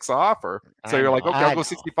 66 offer. So you're like, okay, I'll go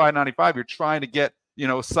 65.95. You're trying to get,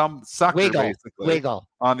 some sucker basically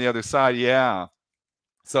on the other side. Yeah.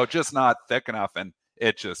 So just not thick enough, and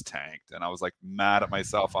it just tanked. And I was like mad at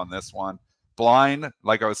myself on this one. Blind,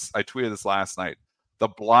 like I tweeted this last night. The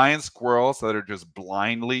blind squirrels that are just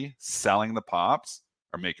blindly selling the pops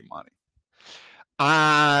are making money.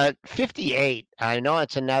 58. I know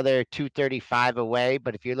it's another 235 away,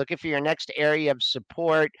 but if you're looking for your next area of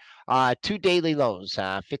support, 2 daily lows,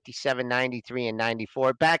 57.93 and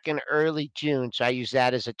 94 back in early June. So I use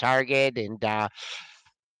that as a target. And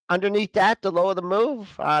underneath that, the low of the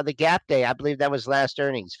move, the gap day, I believe that was last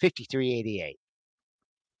earnings, 53.88.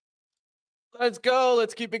 Let's go.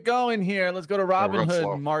 Let's keep it going here. Let's go to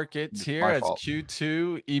Robinhood Markets here as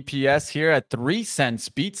Q2 EPS here at 3 cents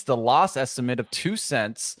beats the loss estimate of 2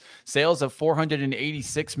 cents. Sales of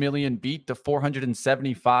 486 million beat the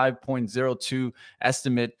 475.02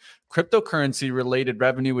 estimate. Cryptocurrency related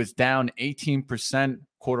revenue is down 18%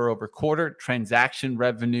 quarter over quarter. Transaction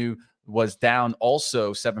revenue was down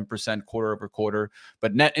also 7% quarter over quarter,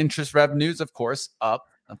 but net interest revenues, of course, up.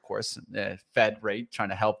 Of course, the Fed rate trying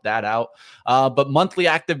to help that out. But monthly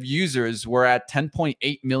active users were at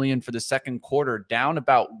 10.8 million for the second quarter, down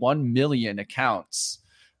about 1 million accounts,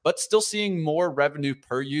 but still seeing more revenue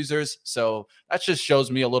per users. So that just shows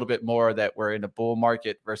me a little bit more that we're in a bull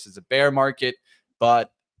market versus a bear market.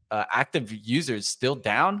 But active users still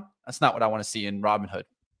down. That's not what I want to see in Robinhood.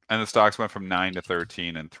 And the stocks went from 9 to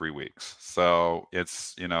 13 in 3 weeks. So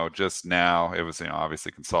it's, just now it was,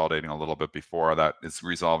 obviously consolidating a little bit before that. It's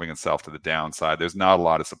resolving itself to the downside. There's not a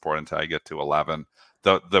lot of support until I get to 11.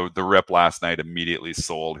 The rip last night immediately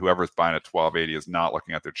sold. Whoever's buying at 1280 is not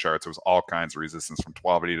looking at their charts. There was all kinds of resistance from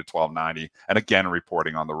 1280 to 1290. And again,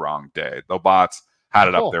 reporting on the wrong day. The bots had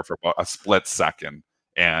it up there for about a split second,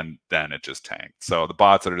 and then it just tanked. So the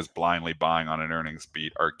bots that are just blindly buying on an earnings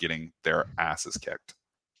beat are getting their asses kicked.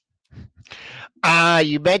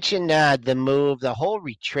 You mentioned the move. The whole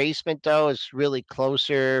retracement, though, is really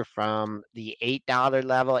closer from the $8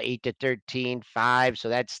 level, 8 to 13.5. So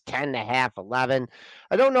that's 10.5, 11.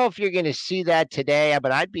 I don't know if you're going to see that today,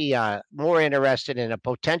 but I'd be more interested in a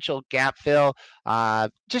potential gap fill,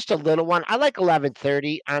 just a little one. I like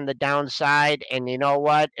 11.30 on the downside, and you know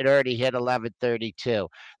what? It already hit 11.32.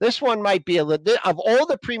 This one might be a little. Of all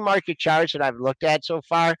the pre-market charts that I've looked at so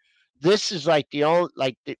far, this is like the only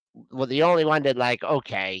only one that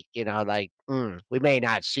okay, we may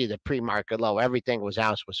not see the pre-market low. Everything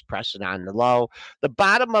else was pressing on the low. The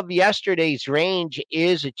bottom of yesterday's range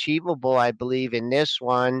is achievable, I believe, in this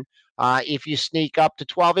one. If you sneak up to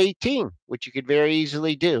 12.18, which you could very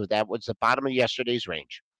easily do. That was the bottom of yesterday's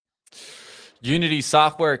range. Unity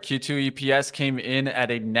Software Q2 EPS came in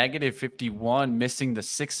at a negative 51, missing the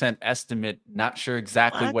 6 cent estimate. Not sure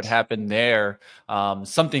exactly what happened there.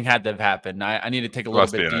 Something had to have happened. I need to take a little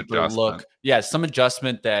bit deeper look. Yeah, some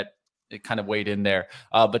adjustment that it kind of weighed in there.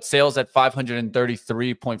 But sales at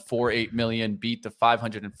 533.48 million beat the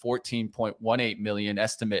 514.18 million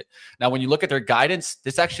estimate. Now, when you look at their guidance,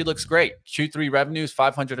 this actually looks great. Q3 revenues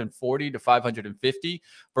 540 to 550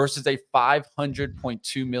 versus a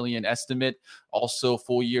 500.2 million estimate. Also,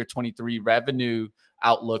 full year 23 revenue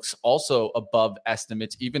outlooks also above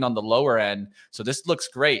estimates, even on the lower end. So this looks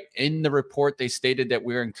great. In the report, they stated that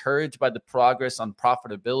we're encouraged by the progress on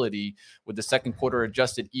profitability, with the second quarter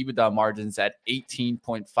adjusted EBITDA margins at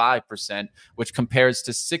 18.5%, which compares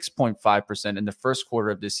to 6.5% in the first quarter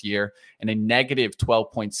of this year and a negative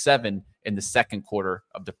 12.7% in the second quarter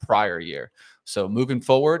of the prior year. So moving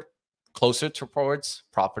forward, closer towards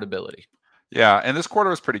profitability. Yeah, and this quarter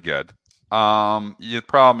was pretty good. The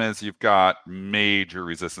problem is you've got major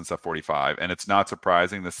resistance at 45, and it's not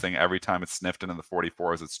surprising. This thing, every time it's sniffed into the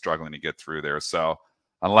 44s, it's struggling to get through there. So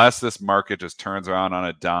unless this market just turns around on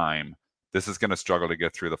a dime, this is going to struggle to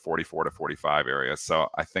get through the 44 to 45 area. So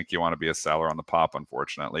I think you want to be a seller on the pop,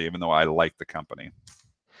 unfortunately, even though I like the company.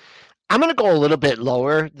 I'm going to go a little bit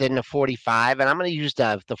lower than the 45, and I'm going to use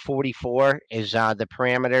the 44 as the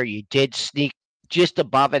parameter. You did sneak just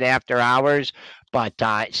above it after hours, but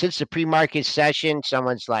since the pre-market session,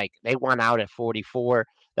 someone's like, they went out at 44.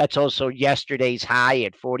 That's also yesterday's high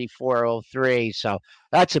at 44.03. So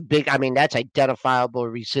that's a big, I mean, that's identifiable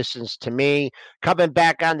resistance to me. Coming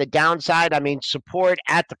back on the downside, I mean, support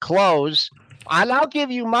at the close. And I'll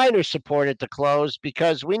give you minor support at the close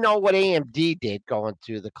because we know what AMD did going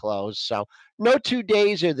through the close. So no 2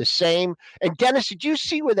 days are the same. And Dennis, did you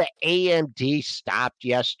see where the AMD stopped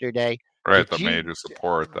yesterday? Right, the major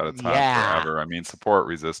support that it's had forever. I mean, support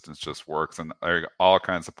resistance just works, and all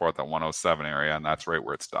kinds of support, that 107 area, and that's right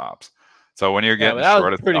where it stops. So when you're getting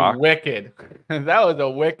short of stock, wicked. That was a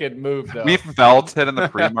wicked move, though. We felt it in the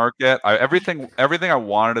pre-market. Everything I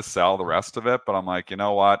wanted to sell, the rest of it, but I'm like, you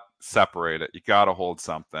know what? Separate it. You got to hold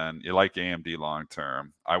something. You like AMD long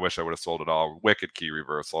term. I wish I would have sold it all. Wicked key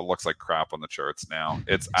reversal. It looks like crap on the charts now.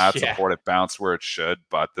 It's at support. It bounced where it should,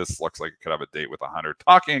 but this looks like it could have a date with 100.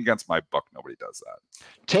 Talking against my book, nobody does that.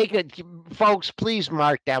 Take it, folks. Please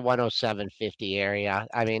mark that 107.50 area.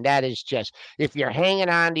 I mean, that is just, if you're hanging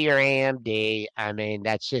on to your AMD, I mean,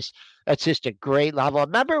 that's just a great level.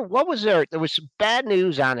 Remember, what was there? There was some bad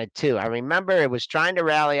news on it too. I remember it was trying to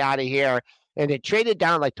rally out of here, and it traded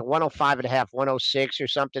down like to 105.5, 106 or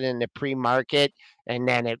something in the pre-market, and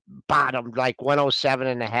then it bottomed like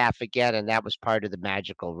 107.5 again, and that was part of the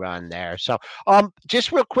magical run there. So,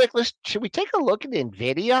 just real quick, should we take a look at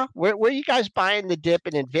NVIDIA? Where are you guys buying the dip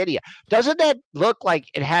in NVIDIA? Doesn't that look like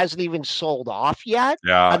it hasn't even sold off yet?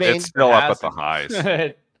 Yeah, I mean, it's still up at the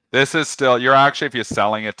highs. This is still, you're actually, if you're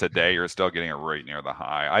selling it today, you're still getting it right near the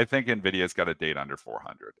high. I think NVIDIA's got a date under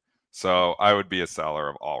 400. So I would be a seller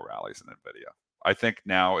of all rallies in NVIDIA. I think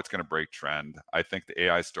now it's going to break trend. I think the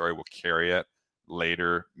AI story will carry it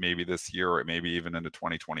later, maybe this year, or maybe even into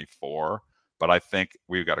 2024. But I think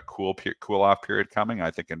we've got a cool off period coming.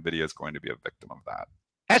 I think NVIDIA is going to be a victim of that.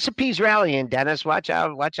 S&P's rallying, Dennis. Watch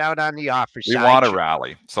out on the offer side. We want a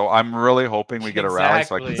rally. So I'm really hoping we get a rally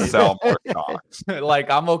so I can sell more stocks. Like,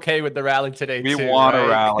 I'm okay with the rally today, we want a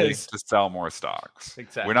rally to sell more stocks.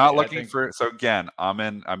 Exactly. We're not looking for, so again,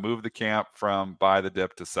 I moved the camp from buy the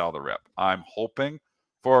dip to sell the rip. I'm hoping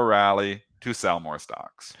for a rally to sell more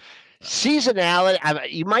stocks. Seasonality,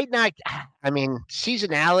 you might not, I mean,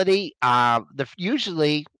 seasonality,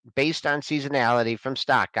 usually based on seasonality from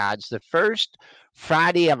stock odds, the first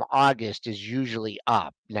Friday of August is usually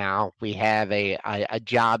up. Now we have a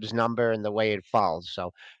jobs number and the way it falls.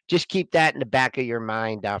 So just keep that in the back of your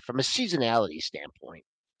mind from a seasonality standpoint.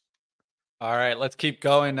 All right, let's keep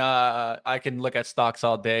going. I can look at stocks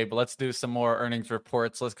all day, but let's do some more earnings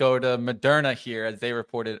reports. Let's go to Moderna here as they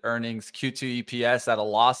reported earnings. Q2 EPS at a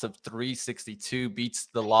loss of 362 beats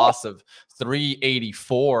the loss of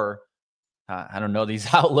 384. I don't know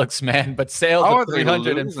these outlooks, man, but sales of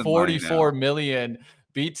 344 million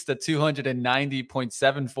beats the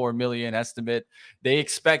 290.74 million estimate. They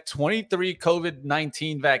expect 23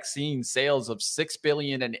 COVID-19 vaccine sales of 6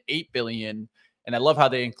 billion and 8 billion. And I love how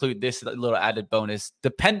they include this little added bonus,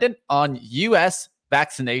 dependent on U.S.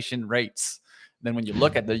 vaccination rates. Then when you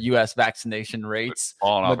look at the U.S. vaccination rates,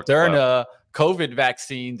 Moderna COVID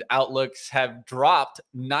vaccines outlooks have dropped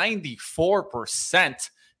 94%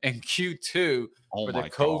 in Q2 for the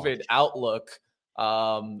COVID outlook.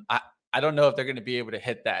 I don't know if they're going to be able to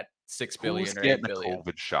hit that 6 billion or 8 billion.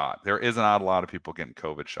 COVID shot. There isn't a lot of people getting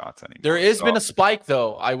COVID shots anymore. There has been a spike,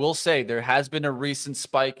 though. I will say there has been a recent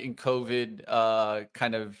spike in COVID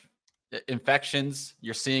kind of infections.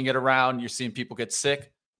 You're seeing it around. You're seeing people get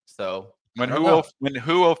sick. So when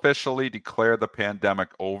who officially declared the pandemic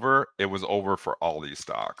over, it was over for all these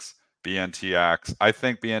stocks. BNTX. I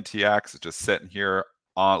think BNTX is just sitting here.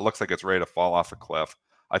 It looks like it's ready to fall off a cliff.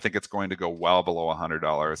 I think it's going to go well below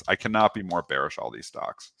 $100. I cannot be more bearish all these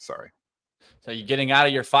stocks. Sorry. So you getting out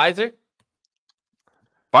of your Pfizer?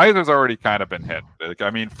 Pfizer's already kind of been hit. I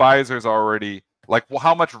mean, Pfizer's already Like, well,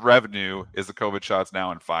 how much revenue is the COVID shots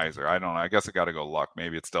now in Pfizer? I don't know. I guess I got to go look.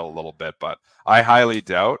 Maybe it's still a little bit, but I highly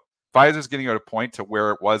doubt Pfizer's getting at a point to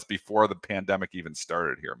where it was before the pandemic even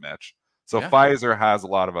started here, Mitch. So Yeah. Pfizer has a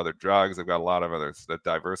lot of other drugs. They've got a lot of others that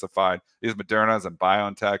diversified. These Modernas and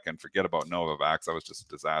BioNTech, and forget about Novavax. That was just a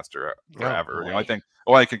disaster forever. I think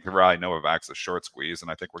rally Novavax a short squeeze, and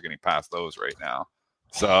I think we're getting past those right now.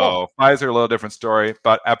 So Pfizer, a little different story,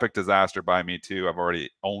 but epic disaster by me too. I've already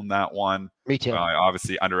owned that one. Me too. I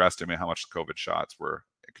obviously underestimate how much COVID shots were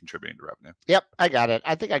contributing to revenue. Yep, I got it.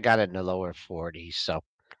 I think I got it in the lower 40s. So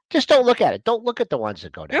just don't look at it. Don't look at the ones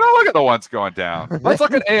that go down. You don't look at the ones going down. Let's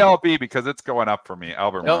look at ALB because it's going up for me.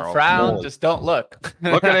 Albert Don't frown, just don't look.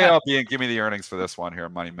 Look at ALB and give me the earnings for this one here,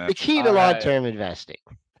 Money Mitch. The key to long-term investing.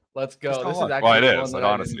 Let's go. This is actually it is. It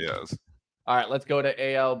honestly is. All right, let's go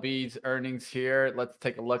to ALB's earnings here. Let's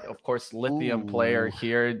take a look. Of course, lithium player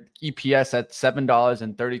here. EPS at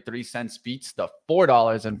 $7.33 beats the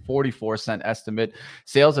 $4.44 estimate.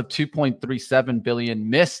 Sales of $2.37 billion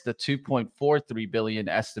missed the $2.43 billion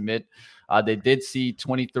estimate. They did see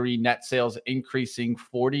 23 net sales increasing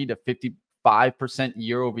 40 to 55%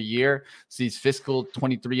 year over year. Sees fiscal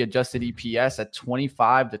 23 adjusted EPS at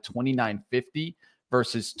 25 to 29.50.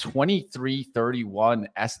 versus 23.31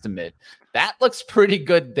 estimate. That looks pretty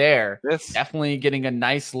good there. Definitely getting a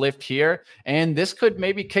nice lift here. And this could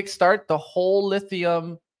maybe kickstart the whole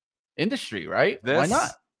lithium industry, right? Why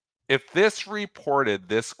not? If this reported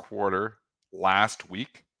this quarter last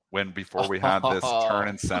week, before we had this turn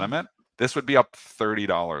in sentiment, this would be up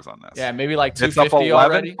 $30 on this. Yeah, maybe like $250 it's up 11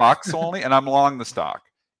 already. bucks only, and I'm long the stock.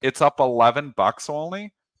 It's up 11 bucks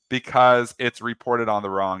only because it's reported on the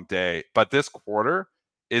wrong day. But this quarter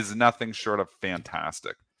is nothing short of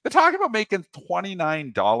fantastic. They're talking about making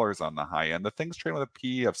 $29 on the high end. The thing's trading with a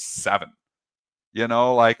PE of 7.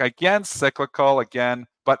 Again, cyclical again,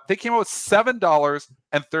 but they came out with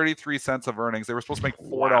 $7.33 of earnings. They were supposed to make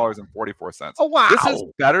 $4.44. Oh, wow. This is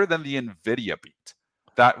better than the Nvidia beat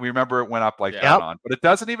that we remember it went up that on. But it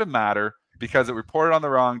doesn't even matter because it reported on the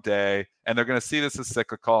wrong day, and they're going to see this as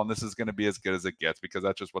cyclical, and this is going to be as good as it gets because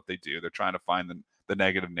that's just what they do. They're trying to find the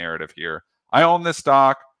negative narrative here. I own this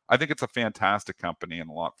stock. I think it's a fantastic company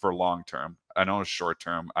for long term. I know it's short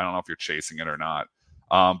term. I don't know if you're chasing it or not.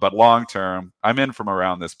 But long term, I'm in from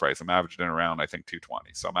around this price. I'm averaging around, I think, 220.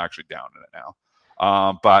 So I'm actually down in it now.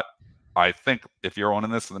 But I think if you're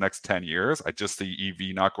owning this for the next 10 years, I just see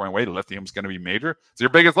EV not going away. Lithium's going to be major. It's your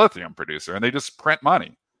biggest lithium producer, and they just print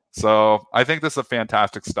money. So I think this is a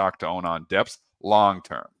fantastic stock to own on dips long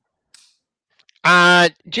term.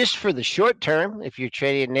 Just for the short term, if you're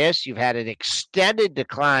trading this, you've had an extended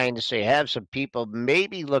decline, so you have some people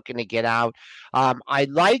maybe looking to get out. I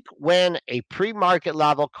like when a pre-market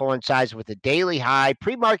level coincides with a daily high,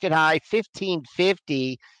 pre-market high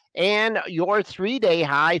 1550, and your 3-day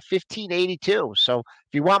high 1582. So if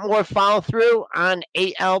you want more follow through on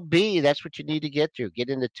ALB, that's what you need to get through. Get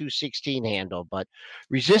in the 216 handle, but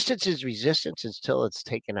resistance is resistance until it's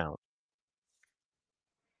taken out.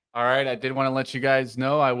 All right, I did want to let you guys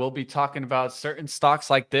know I will be talking about certain stocks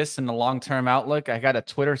like this in the long-term outlook. I got a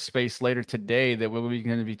Twitter space later today that we're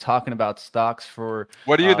going to be talking about stocks for.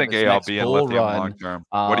 What do you think ALB and lithium long-term?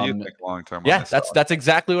 What do you think long-term? Yeah, that's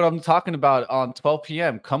exactly what I'm talking about on 12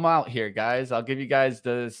 p.m. Come out here, guys. I'll give you guys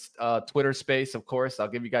the Twitter space, of course. I'll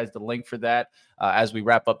give you guys the link for that as we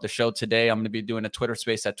wrap up the show today. I'm going to be doing a Twitter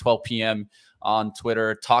space at 12 p.m. on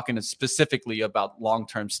Twitter, talking specifically about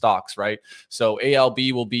long-term stocks, right? So ALB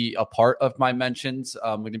will be a part of my mentions.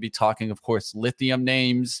 I'm going to be talking, of course, lithium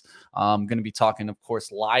names. I'm going to be talking, of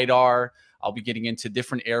course, LiDAR. I'll be getting into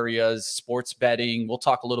different areas, sports betting. We'll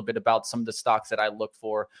talk a little bit about some of the stocks that I look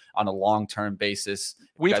for on a long-term basis.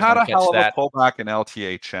 We've had a hell of a pullback in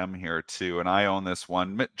LTHM here too, and I own this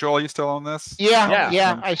one. Joel, you still own this?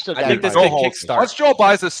 Yeah. I still got it. This big kickstart. Once Joel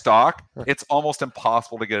buys a stock, it's almost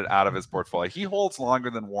impossible to get it out of his portfolio. He holds longer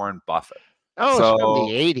than Warren Buffett. Oh, so, it's from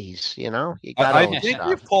the 80s, you got I think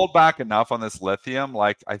you've pulled back enough on this lithium.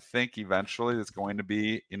 I think eventually there's going to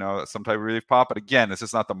be, some type of relief pop. But again, this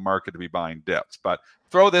is not the market to be buying dips. But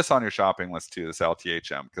throw this on your shopping list too, this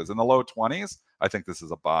LTHM, because in the low 20s, I think this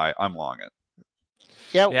is a buy. I'm long it.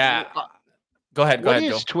 Yeah. Go ahead. What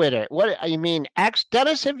is Twitter? What I mean, X.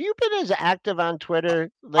 Dennis, have you been as active on Twitter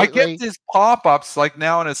lately? I get these pop-ups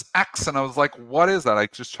now, and it's X, and I was like, "What is that?" I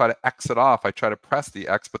just try to X it off. I try to press the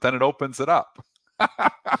X, but then it opens it up.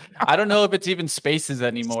 I don't know if it's even spaces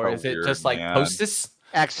anymore. Is it just like Hostess?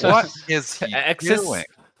 X. What is he doing?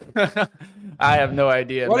 I have no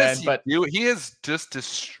idea, What man. is he But do? He is just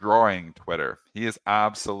destroying Twitter. He is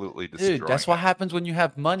absolutely destroying dude, that's what happens when you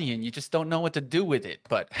have money and you just don't know what to do with it.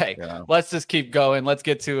 But hey, Yeah. let's just keep going. Let's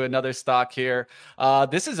get to another stock here.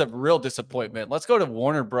 This is a real disappointment. Let's go to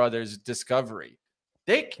Warner Brothers Discovery.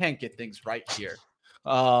 They can't get things right here.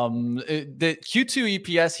 The Q2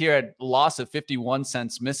 EPS here at loss of 51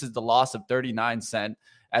 cents misses the loss of 39-cent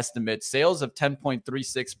estimate. Sales of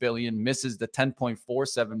 10.36 billion misses the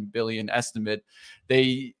 10.47 billion estimate.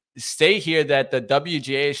 They say here that the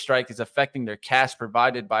WGA strike is affecting their cash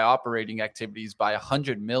provided by operating activities by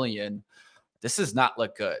 100 million. This does not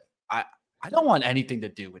look good. I don't want anything to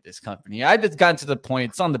do with this company. I just gotten to the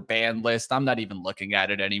point. It's on the ban list. I'm not even looking at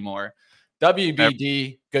it anymore.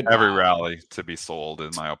 WBD, goodbye. Every rally to be sold, in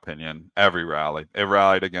my opinion. Every rally. It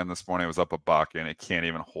rallied again this morning. It was up $1, and it can't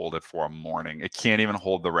even hold it for a morning. It can't even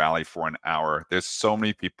hold the rally for an hour. There's so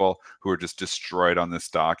many people who are just destroyed on this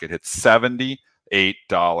stock. It hit $78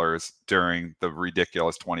 during the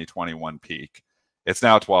ridiculous 2021 peak. It's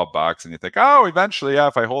now $12, and you think, oh, eventually, yeah,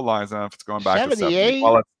 if I hold lines enough, it's going back to 70.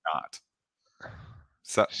 Well, it's not.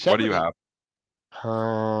 So, what do you have?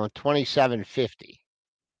 27.50.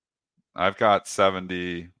 I've got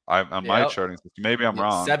 70 on my charting system. Maybe I'm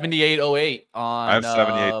wrong. 78.08 on I have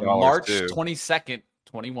 $78 March too. 22nd,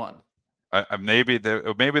 21. Maybe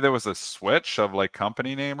there was a switch of like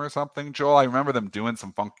company name or something, Joel. I remember them doing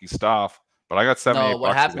some funky stuff, but I got 78 No, what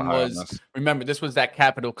bucks happened was, remember, this was that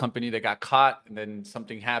capital company that got caught, and then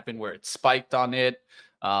something happened where it spiked on it.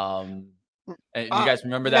 And you guys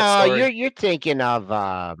remember that story? No, you're thinking of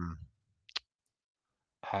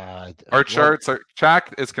our charts are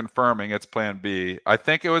Jack is confirming it's plan B. I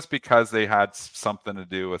think it was because they had something to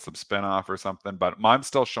do with some spinoff or something, but I'm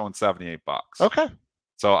still showing $78. Okay.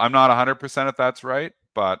 So I'm not 100% if that's right,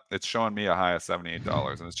 but it's showing me a high of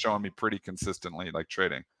 $78, and it's showing me pretty consistently like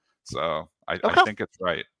trading. So I think it's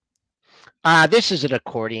right. This is an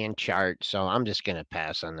accordion chart, so I'm just going to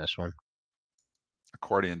pass on this one.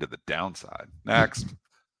 Accordion to the downside. Next.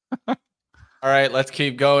 All right, let's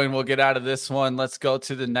keep going. We'll get out of this one. Let's go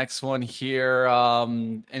to the next one here.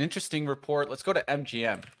 An interesting report. Let's go to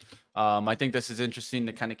MGM. I think this is interesting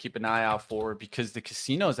to kind of keep an eye out for because the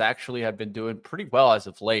casinos actually have been doing pretty well as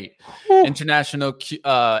of late.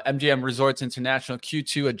 MGM Resorts International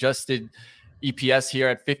Q2 adjusted EPS here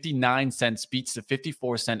at 59 cents beats the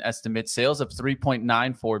 54-cent estimate. Sales of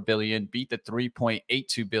 3.94 billion beat the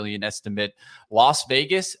 3.82 billion estimate. Las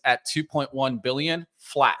Vegas at 2.1 billion,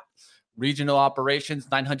 flat. Regional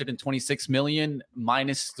operations, 926 million,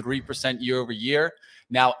 minus 3% year over year.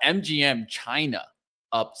 Now, MGM China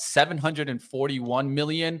up 741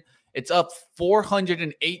 million. It's up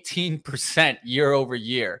 418% year over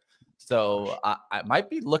year. So I might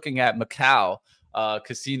be looking at Macau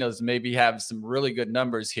casinos, maybe have some really good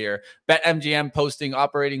numbers here. BetMGM posting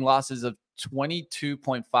operating losses of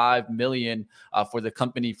 22.5 million for the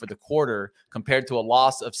company for the quarter compared to a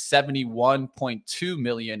loss of 71.2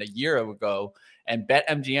 million a year ago. And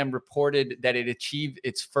BetMGM reported that it achieved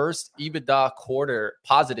its first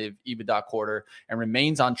positive EBITDA quarter, and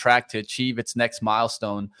remains on track to achieve its next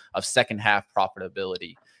milestone of second half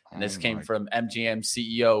profitability. And this came from MGM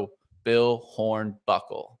CEO Bill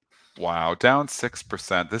Hornbuckle. Wow, down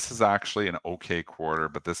 6%. This is actually an okay quarter,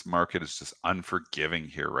 but this market is just unforgiving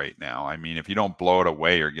here right now. I mean, if you don't blow it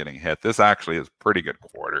away, you're getting hit. This actually is a pretty good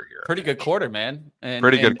quarter here. Pretty good quarter, man.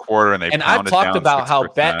 Good quarter, and I've talked about 6%. how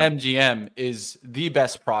BetMGM is the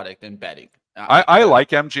best product in betting. I like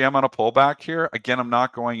MGM on a pullback here. Again, I'm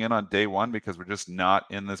not going in on day one because we're just not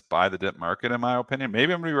in this buy the dip market, in my opinion.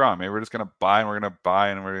 Maybe I'm going to be wrong. Maybe we're just going to buy and we're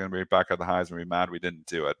going to be back at the highs and be mad we didn't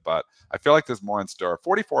do it. But I feel like there's more in store.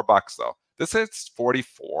 $44 though. This hits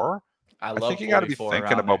 44. I think you got to be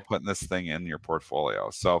thinking about putting this thing in your portfolio.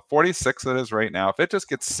 So 46 it is right now. If it just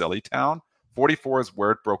gets silly town, 44 is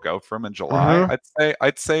where it broke out from in July.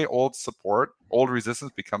 I'd say old support, old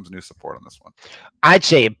resistance becomes new support on this one. I'd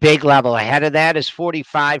say a big level ahead of that is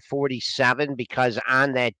 45, 47, because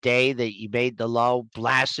on that day that you made the low,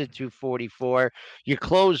 blasted through 44, you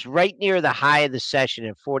closed right near the high of the session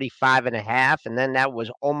at 45.5, and then that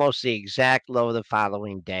was almost the exact low the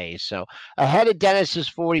following day. So ahead of Dennis's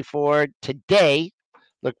 44 today,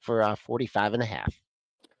 look for 45.5.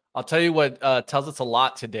 I'll tell you what tells us a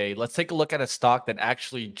lot today. Let's take a look at a stock that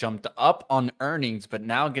actually jumped up on earnings, but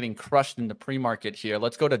now getting crushed in the pre-market here.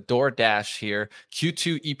 Let's go to DoorDash here.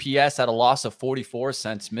 Q2 EPS at a loss of 44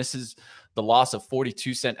 cents, misses the loss of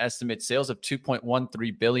 42-cent estimate. Sales of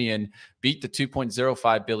 2.13 billion, beat the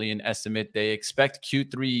 2.05 billion estimate. They expect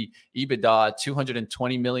Q3 EBITDA at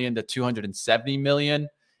 220 million to 270 million.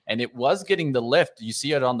 And it was getting the lift. You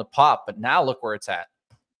see it on the pop, but now look where it's at.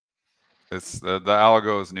 It's the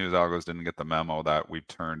algos, news algos didn't get the memo that we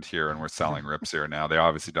turned here and we're selling rips here now. They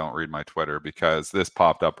obviously don't read my Twitter because this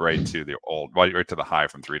popped up right to the right to the high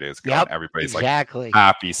from 3 days ago. Yep, And everybody's exactly. like,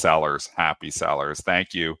 happy sellers, happy sellers.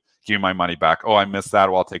 Thank you. Give me my money back. Oh, I missed that.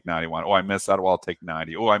 Well, I'll take 91. Oh, I missed that. Well, I'll take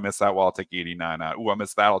 90. Oh, I missed that. Well, I'll take 89. Oh, I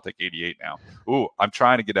missed that. I'll take 88 now. Oh, I'm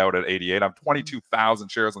trying to get out at 88. I'm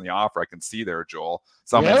 22,000 shares on the offer. I can see there, Joel.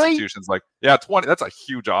 Some institutions like, yeah, 20. That's a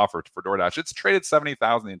huge offer for DoorDash. It's traded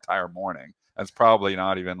 70,000 the entire morning. That's probably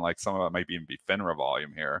not even like some of it might even be FINRA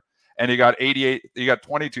volume here. And you got 88, you got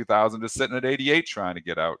 22,000 just sitting at 88 trying to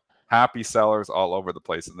get out. Happy sellers all over the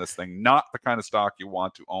place in this thing. Not the kind of stock you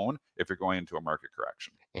want to own if you're going into a market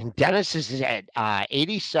correction. And Dennis is at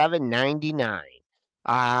 87.99.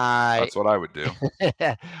 That's what I would do.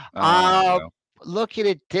 Looking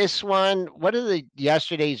at this one, what are the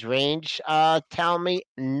yesterday's range? Tell me,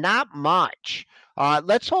 not much.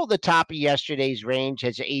 Let's hold the top of yesterday's range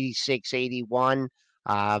as 86.81.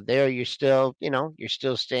 There you're still, you're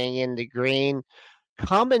still staying in the green.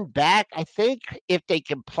 Coming back, I think if they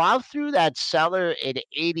can plow through that seller at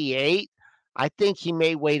 88, I think he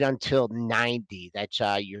may wait until 90. That's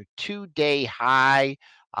your 2-day high,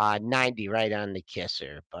 90 right on the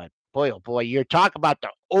kisser. But boy, oh boy, you're talking about the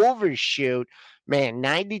overshoot. Man,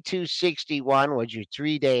 92.61 was your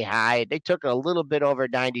 3-day high. They took a little bit over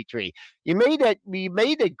 93. You may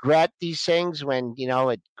regret these things when,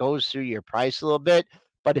 it goes through your price a little bit.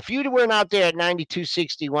 But if you weren't out there at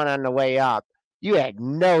 92.61 on the way up, you had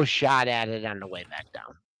no shot at it on the way back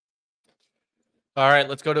down. All right,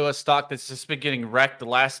 let's go to a stock that's just been getting wrecked the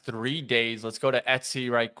last 3 days. Let's go to Etsy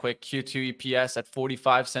right quick. Q2 EPS at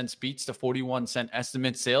 45 cents beats the 41 cent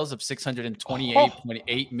estimate. Sales of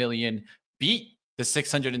 628.8 million beat the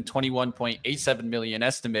 621.87 million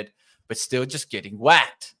estimate, but still just getting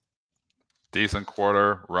whacked. Decent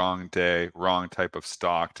quarter, wrong day, wrong type of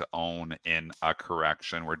stock to own in a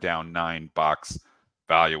correction. We're down $9.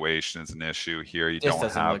 Valuation is an issue here. You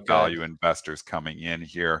don't have value investors coming in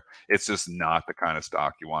here. It's just not the kind of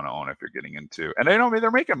stock you want to own if you're getting into. And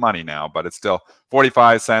they're making money now, but it's still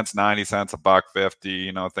 45 cents, 90 cents,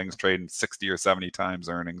 $1.50. Things trading 60 or 70 times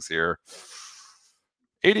earnings here.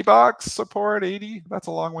 $80 support, 80. That's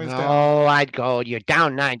a long ways down. Oh, I'd go. You're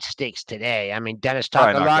down 9 sticks today. I mean, Dennis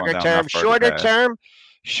talking longer term, shorter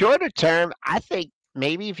term. I think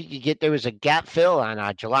maybe if you could get, there was a gap fill on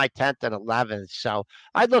July 10th and 11th. So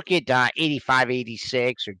I'd look at 85,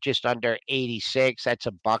 86 or just under 86. That's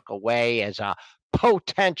a buck away as a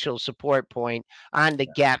potential support point on the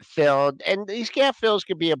gap fill. And these gap fills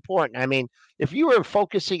could be important. I mean, if you were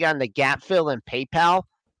focusing on the gap fill in PayPal,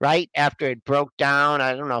 right after it broke down,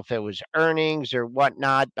 I don't know if it was earnings or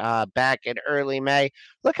whatnot back in early May.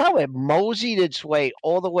 Look how it moseyed its way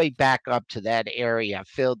all the way back up to that area,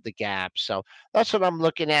 filled the gap. So that's what I'm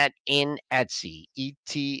looking at in Etsy,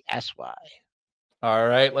 ETSY. All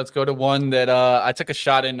right, let's go to one that I took a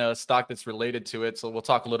shot in a stock that's related to it. So we'll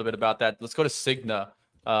talk a little bit about that. Let's go to Cigna.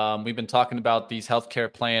 We've been talking about these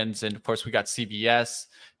healthcare plans, and of course, we got CVS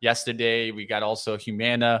yesterday. We got also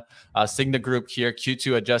Humana, Cigna Group here.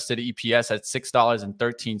 Q2 adjusted EPS at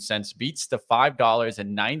 $6.13 beats the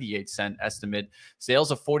 $5.98 estimate.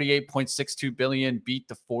 Sales of $48.62 billion beat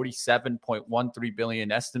the $47.13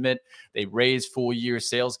 billion estimate. They raised full year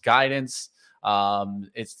sales guidance.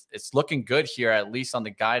 It's looking good here, at least on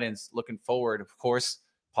the guidance. Looking forward, of course,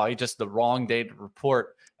 probably just the wrong day to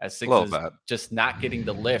report, as Cigna's just not getting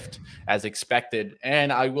the lift as expected.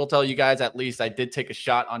 And I will tell you guys, at least I did take a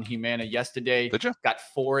shot on Humana yesterday. Did you? Got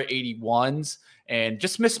 481s and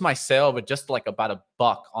just missed my sale, but just like about a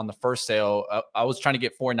buck on the first sale. I was trying to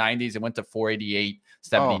get 490s. It went to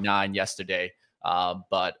 488.79 yesterday.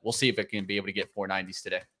 But we'll see if it can be able to get 490s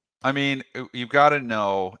today. I mean, you've got to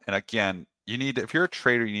know, and again, if you're a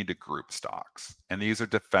trader, you need to group stocks. And these are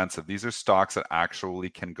defensive. These are stocks that actually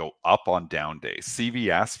can go up on down days.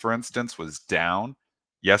 CVS, for instance, was down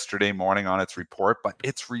yesterday morning on its report, but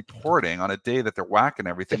it's reporting on a day that they're whacking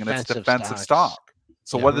everything, and it's defensive stock.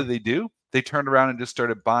 So what did they do? They turned around and just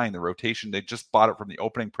started buying the rotation. They just bought it from the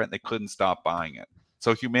opening print. They couldn't stop buying it.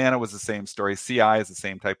 So Humana was the same story. CI is the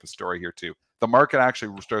same type of story here too. The market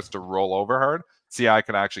actually starts to roll over hard. CI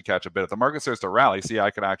could actually catch a bit. If the market starts to rally,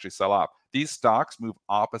 CI could actually sell off. These stocks move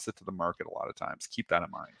opposite to the market a lot of times. Keep that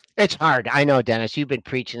in mind. It's hard. I know, Dennis. You've been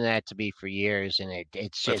preaching that to me for years, and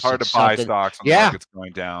it's hard to buy stocks when the market's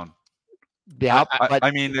going down. Yeah,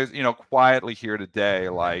 I mean, there's quietly here today,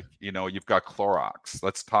 like you've got Clorox.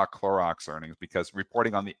 Let's talk Clorox earnings because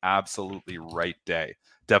reporting on the absolutely right day.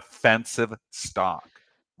 Defensive stock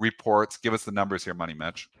reports. Give us the numbers here, Money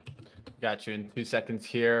Mitch. Got you in 2 seconds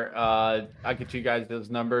here. I'll get you guys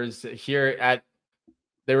those numbers here at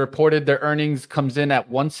They reported their earnings comes in at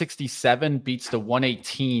 167, beats the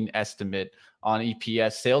 118 estimate on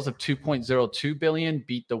EPS. Sales of 2.02 billion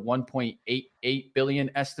beat the 1.88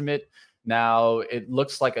 billion estimate. Now, it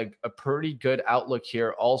looks like a pretty good outlook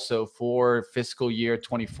here also for fiscal year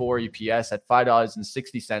 24 EPS at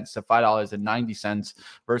 $5.60 to $5.90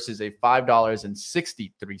 versus a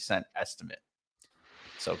 $5.63 estimate.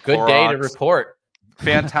 So good day to report.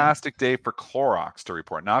 Fantastic day for Clorox to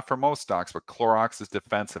report. Not for most stocks, but Clorox is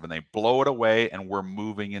defensive and they blow it away and we're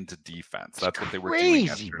moving into defense. That's what they were doing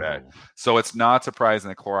yesterday. So it's not surprising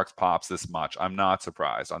that Clorox pops this much. I'm not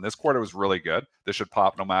surprised. On this quarter, it was really good. This should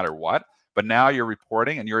pop no matter what. But now you're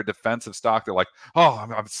reporting and you're a defensive stock. They're like, oh,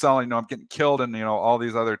 I'm selling, I'm getting killed and, all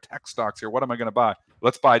these other tech stocks here. What am I going to buy?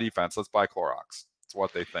 Let's buy defense. Let's buy Clorox. That's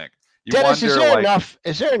what they think. Dennis, is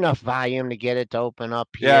there enough volume to get it to open up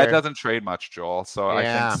here? Yeah, it doesn't trade much, Joel. So I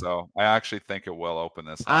think so. I actually think it will open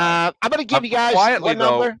this time. I'm going to give you guys quietly,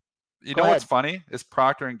 though. Number? You know what's funny is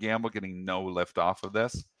Procter & Gamble getting no lift off of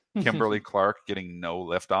this. Kimberly-Clark getting no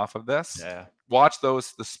lift off of this. Yeah. Watch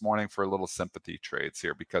those this morning for a little sympathy trades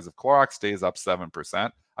here because if Clorox stays up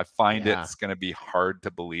 7%, I find it's going to be hard to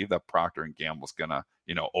believe that Procter & Gamble's going to,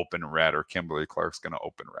 open red or Kimberly-Clark's going to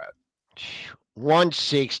open red.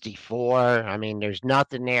 164. I mean, there's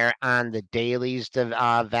nothing there on the dailies to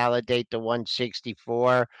validate the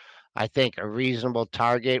 164. I think a reasonable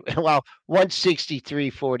target. Well,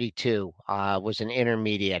 163.42 was an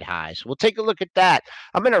intermediate high. So we'll take a look at that.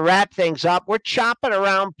 I'm going to wrap things up. We're chopping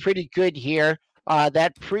around pretty good here.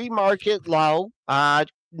 That pre-market low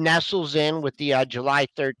nestles in with the July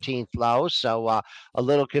 13th low. So a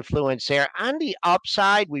little confluence there. On the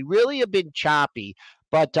upside, we really have been choppy.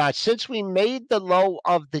 But since we made the low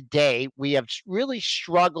of the day, we have really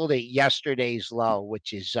struggled at yesterday's low,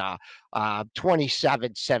 which is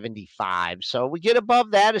 27.75. So we get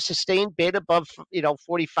above that, a sustained bid above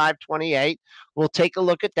 45.28. We'll take a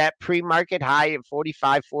look at that pre-market high at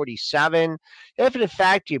 45.47. If in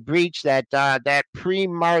fact you breach that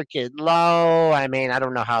pre-market low, I mean, I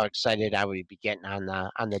don't know how excited I would be getting on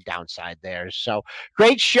the downside there. So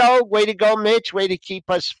great show, way to go, Mitch. Way to keep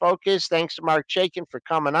us focused. Thanks to Mark Chaikin for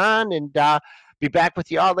coming on, and be back with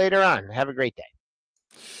you all later on. Have a great day.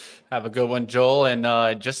 Have a good one, Joel. And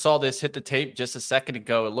I just saw this hit the tape just a second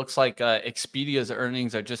ago. It looks like Expedia's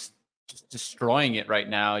earnings are just destroying it right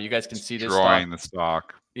now. You guys can see this destroying the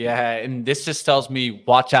stock. Yeah, and this just tells me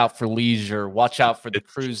watch out for leisure, watch out for the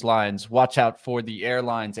cruise lines, watch out for the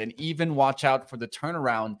airlines, and even watch out for the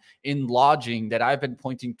turnaround in lodging that I've been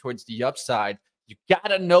pointing towards the upside. You got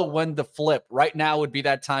to know when to flip. Right now would be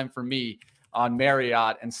that time for me on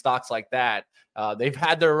Marriott and stocks like that. They've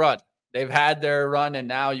had their run. And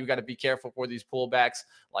now you got to be careful for these pullbacks.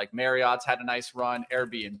 Like Marriott's had a nice run.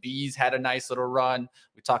 Airbnb's had a nice little run.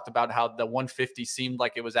 We talked about how the 150 seemed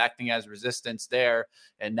like it was acting as resistance there.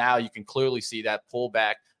 And now you can clearly see that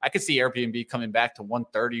pullback. I could see Airbnb coming back to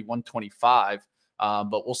 130, 125.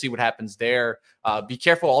 But we'll see what happens there. Be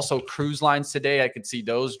careful also cruise lines today. I could see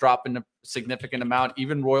those dropping a significant amount.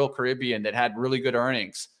 Even Royal Caribbean that had really good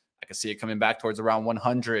earnings. I can see it coming back towards around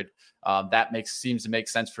 100. That seems to make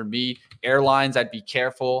sense for me. Airlines, I'd be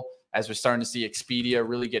careful as we're starting to see Expedia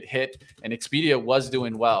really get hit. And Expedia was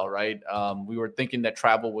doing well, right? We were thinking that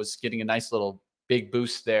travel was getting a nice little big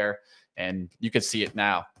boost there. And you can see it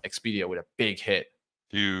now. Expedia with a big hit.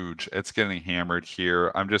 Huge. It's getting hammered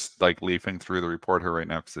here. I'm just leafing through the report here right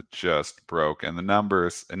now because it just broke. And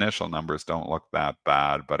the initial numbers don't look that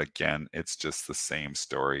bad. But again, it's just the same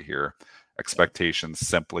story here. Expectations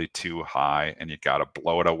simply too high, and you got to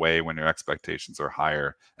blow it away when your expectations are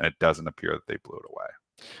higher, and it doesn't appear that they blew it away.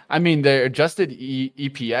 I mean, the adjusted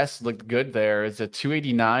EPS looked good there. It's a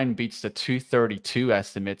 289 beats the 232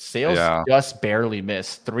 estimate. Sales just barely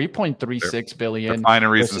missed 3.36 billion. They're finding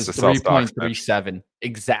reasons to sell stocks. 3.37.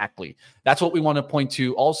 Exactly. That's what we want to point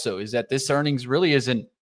to also, is that this earnings really isn't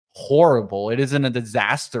horrible. It isn't a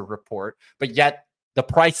disaster report, but yet the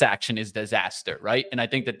price action is disaster, right? And I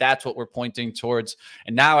think that that's what we're pointing towards.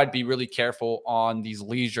 And now I'd be really careful on these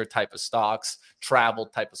leisure type of stocks, travel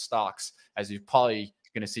type of stocks, as you're probably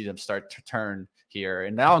going to see them start to turn here.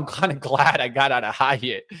 And now I'm kind of glad I got out of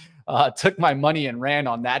Hyatt, took my money and ran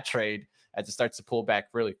on that trade as it starts to pull back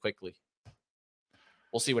really quickly.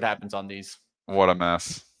 We'll see what happens on these. What a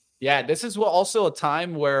mess. Yeah, this is also a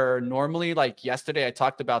time where normally, like yesterday, I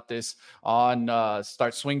talked about this on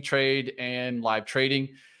Start Swing Trade and live trading.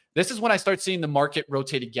 This is when I start seeing the market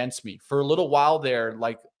rotate against me. For a little while there,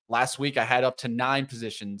 like last week, I had up to 9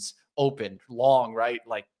 positions open, long, right?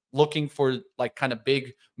 Like looking for kind of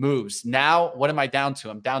big moves. Now, what am I down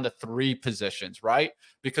to? I'm down to 3 positions, right?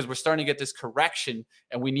 Because we're starting to get this correction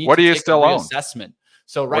and we need what to do you take still a own? reassessment.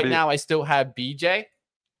 So right now I still have BJ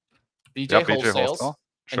BJ wholesales. Wholesale.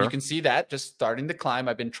 Sure. And you can see that just starting to climb.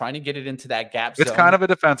 I've been trying to get it into that gap It's zone. kind of a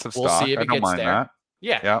defensive We'll stock. see if I it don't gets mind there. that.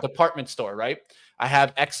 Yeah, department store, right? I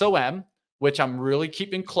have XOM, which I'm really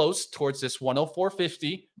keeping close towards this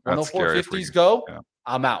 104.50. 104.50s go,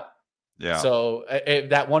 I'm out. Yeah. So if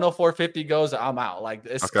that 104.50 goes, I'm out. Like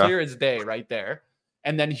it's clear as day right there.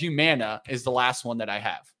 And then Humana is the last one that I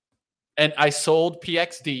have. And I sold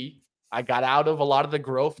PXD. I got out of a lot of the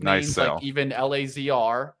growth names, like even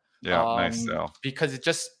LAZR. Yeah, nice sell. Because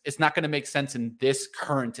it's not going to make sense in this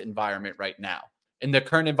current environment right now. In the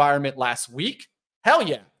current environment last week, hell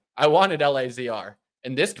yeah, I wanted LAZR.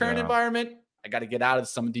 In this current environment, I got to get out of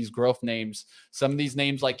some of these growth names. Some of these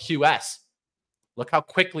names like QS. Look how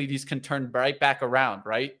quickly these can turn right back around,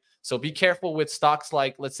 right? So be careful with stocks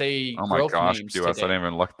like, let's say, oh my gosh, names QS. today. I didn't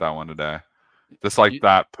even look at that one today. Just like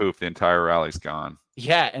that poof, the entire rally's gone.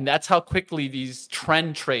 Yeah, and that's how quickly these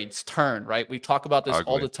trend trades turn, right? We talk about this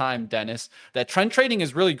all the time, Dennis, that trend trading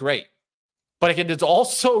is really great, but it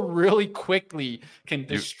also really quickly can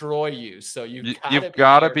destroy you. So you've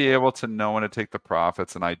got to be able to know when to take the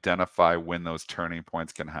profits and identify when those turning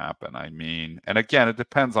points can happen. I mean, and again, it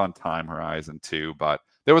depends on time horizon too, but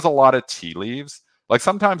there was a lot of tea leaves. Like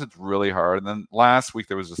sometimes it's really hard. And then last week,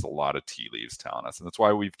 there was just a lot of tea leaves telling us. And that's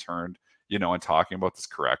why we've turned, and talking about this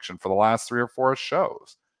correction for the last 3 or 4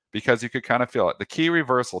 shows, because you could kind of feel it. The key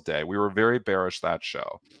reversal day, we were very bearish that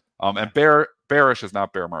show. And bearish is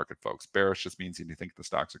not bear market, folks. Bearish just means you think the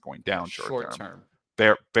stocks are going down short term.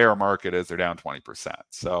 Bear market is they're down 20%.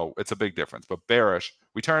 So it's a big difference. But bearish,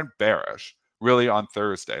 we turned bearish really on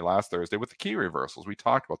last Thursday with the key reversals. We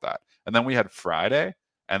talked about that. And then we had Friday,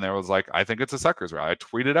 and there was like, I think it's a suckers rally. I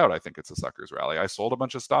tweeted out, I think it's a suckers rally. I sold a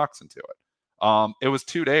bunch of stocks into it. It was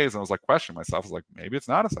 2 days, and I was like questioning myself. I was like, maybe it's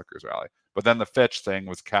not a suckers rally. But then the Fitch thing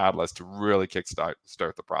was catalyst to really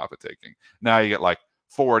start the profit taking. Now you get like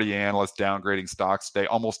 40 analysts downgrading stocks today,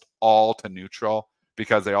 almost all to neutral,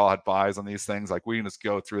 because they all had buys on these things. Like we can just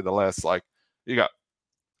go through the list. Like you got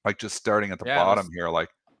like just starting at the bottom here. Like,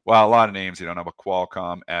 well, a lot of names you don't know, but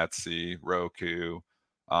Qualcomm, Etsy, Roku,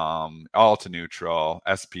 all to neutral.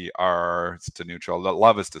 SPR it's to neutral.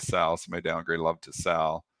 Love is to sell. Somebody downgrade love to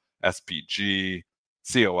sell. SPG,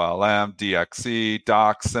 COLM, DXC,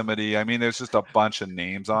 Doximity. I mean, there's just a bunch of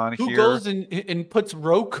names on here. Who goes and puts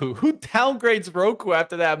Roku? Who downgrades Roku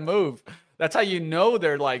after that move? That's how you know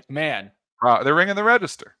they're like, man. They're ringing the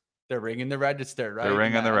register. They're ringing the register, right? They're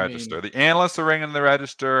ringing the register. The analysts are ringing the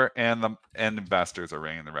register, and investors are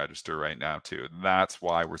ringing the register right now too. That's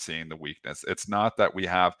why we're seeing the weakness. It's not that we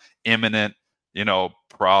have imminent,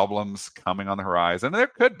 problems coming on the horizon. There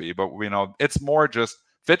could be, but it's more just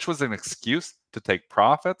Fitch was an excuse to take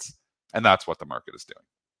profits, and that's what the market is doing.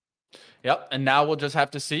 Yep. And now we'll just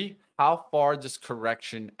have to see how far this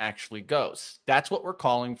correction actually goes. That's what we're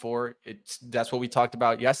calling for. That's what we talked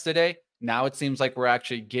about yesterday. Now it seems like we're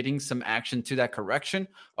actually getting some action to that correction.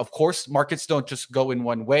 Of course, markets don't just go in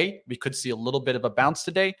one way. We could see a little bit of a bounce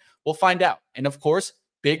today. We'll find out. And of course,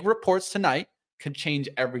 big reports tonight can change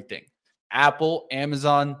everything. Apple,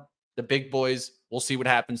 Amazon, the big boys. We'll see what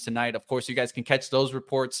happens tonight. Of course, you guys can catch those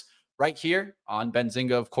reports right here on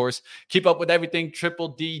Benzinga, of course. Keep up with everything Triple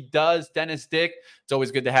D does. Dennis Dick, it's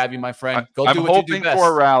always good to have you, my friend. I'm hoping for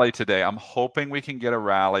a rally today. I'm hoping we can get a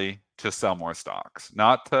rally to sell more stocks.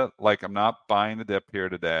 I'm not buying the dip here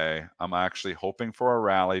today. I'm actually hoping for a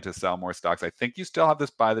rally to sell more stocks. I think you still have this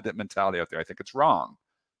buy the dip mentality out there. I think it's wrong.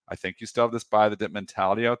 I think you still have this buy the dip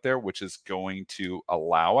mentality out there, which is going to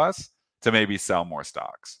allow us to maybe sell more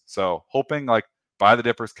stocks. So hoping buy the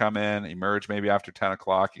dippers come in, emerge maybe after 10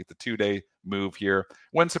 o'clock, you get the 2-day move here.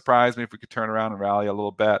 Wouldn't surprise me if we could turn around and rally a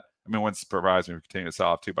little bit. I mean, wouldn't surprise me if we continue to sell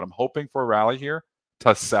off too, but I'm hoping for a rally here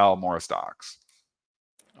to sell more stocks.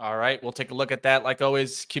 All right, we'll take a look at that. Like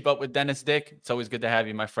always, keep up with Dennis Dick. It's always good to have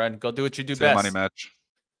you, my friend. Go do what you do best. Money match.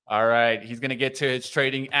 All right, he's going to get to his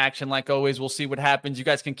trading action like always. We'll see what happens. You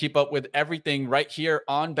guys can keep up with everything right here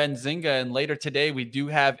on Benzinga. And later today, we do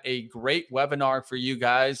have a great webinar for you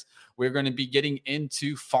guys. We're going to be getting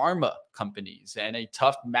into pharma companies and a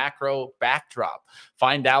tough macro backdrop.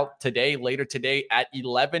 Find out later today at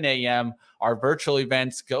 11 a.m. Our virtual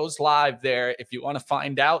events goes live there. If you want to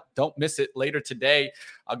find out, don't miss it later today.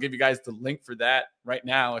 I'll give you guys the link for that right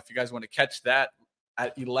now. If you guys want to catch that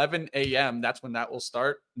at 11 a.m., that's when that will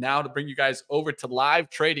start. Now to bring you guys over to live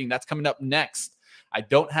trading, that's coming up next. I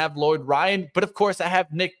don't have Lloyd Ryan, but of course I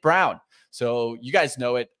have Nick Brown. So you guys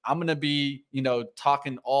know it. I'm going to be,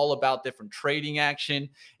 talking all about different trading action.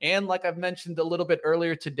 And like I've mentioned a little bit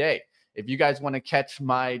earlier today, If you guys want to catch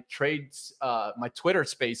my trades, my Twitter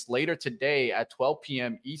space later today at 12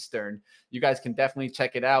 p.m. Eastern, you guys can definitely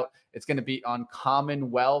check it out. It's going to be on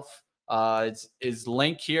Commonwealth. Is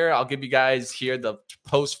link here. I'll give you guys here the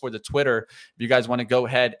post for the Twitter. If you guys want to go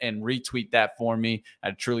ahead and retweet that for me,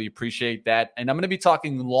 I'd truly appreciate that. And I'm going to be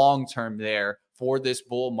talking long-term there for this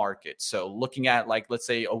bull market. So looking at, like, let's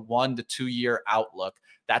say a 1 to 2 year outlook,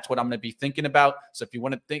 that's what I'm going to be thinking about. So if you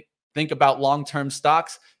want to think about long-term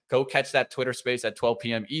stocks, go catch that Twitter space at 12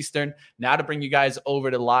 p.m. Eastern. Now to bring you guys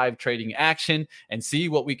over to live trading action and see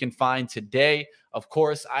what we can find today. Of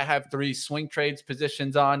course, I have 3 swing trades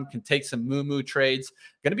positions on, can take some moo trades.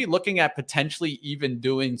 Going to be looking at potentially even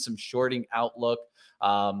doing some shorting outlook.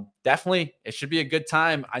 Definitely, it should be a good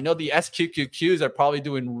time. I know the SQQQs are probably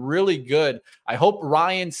doing really good. I hope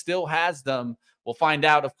Ryan still has them. We'll find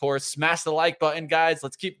out, of course. Smash the like button, guys.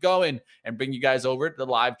 Let's keep going and bring you guys over to the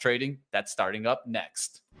live trading that's starting up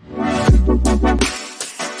next.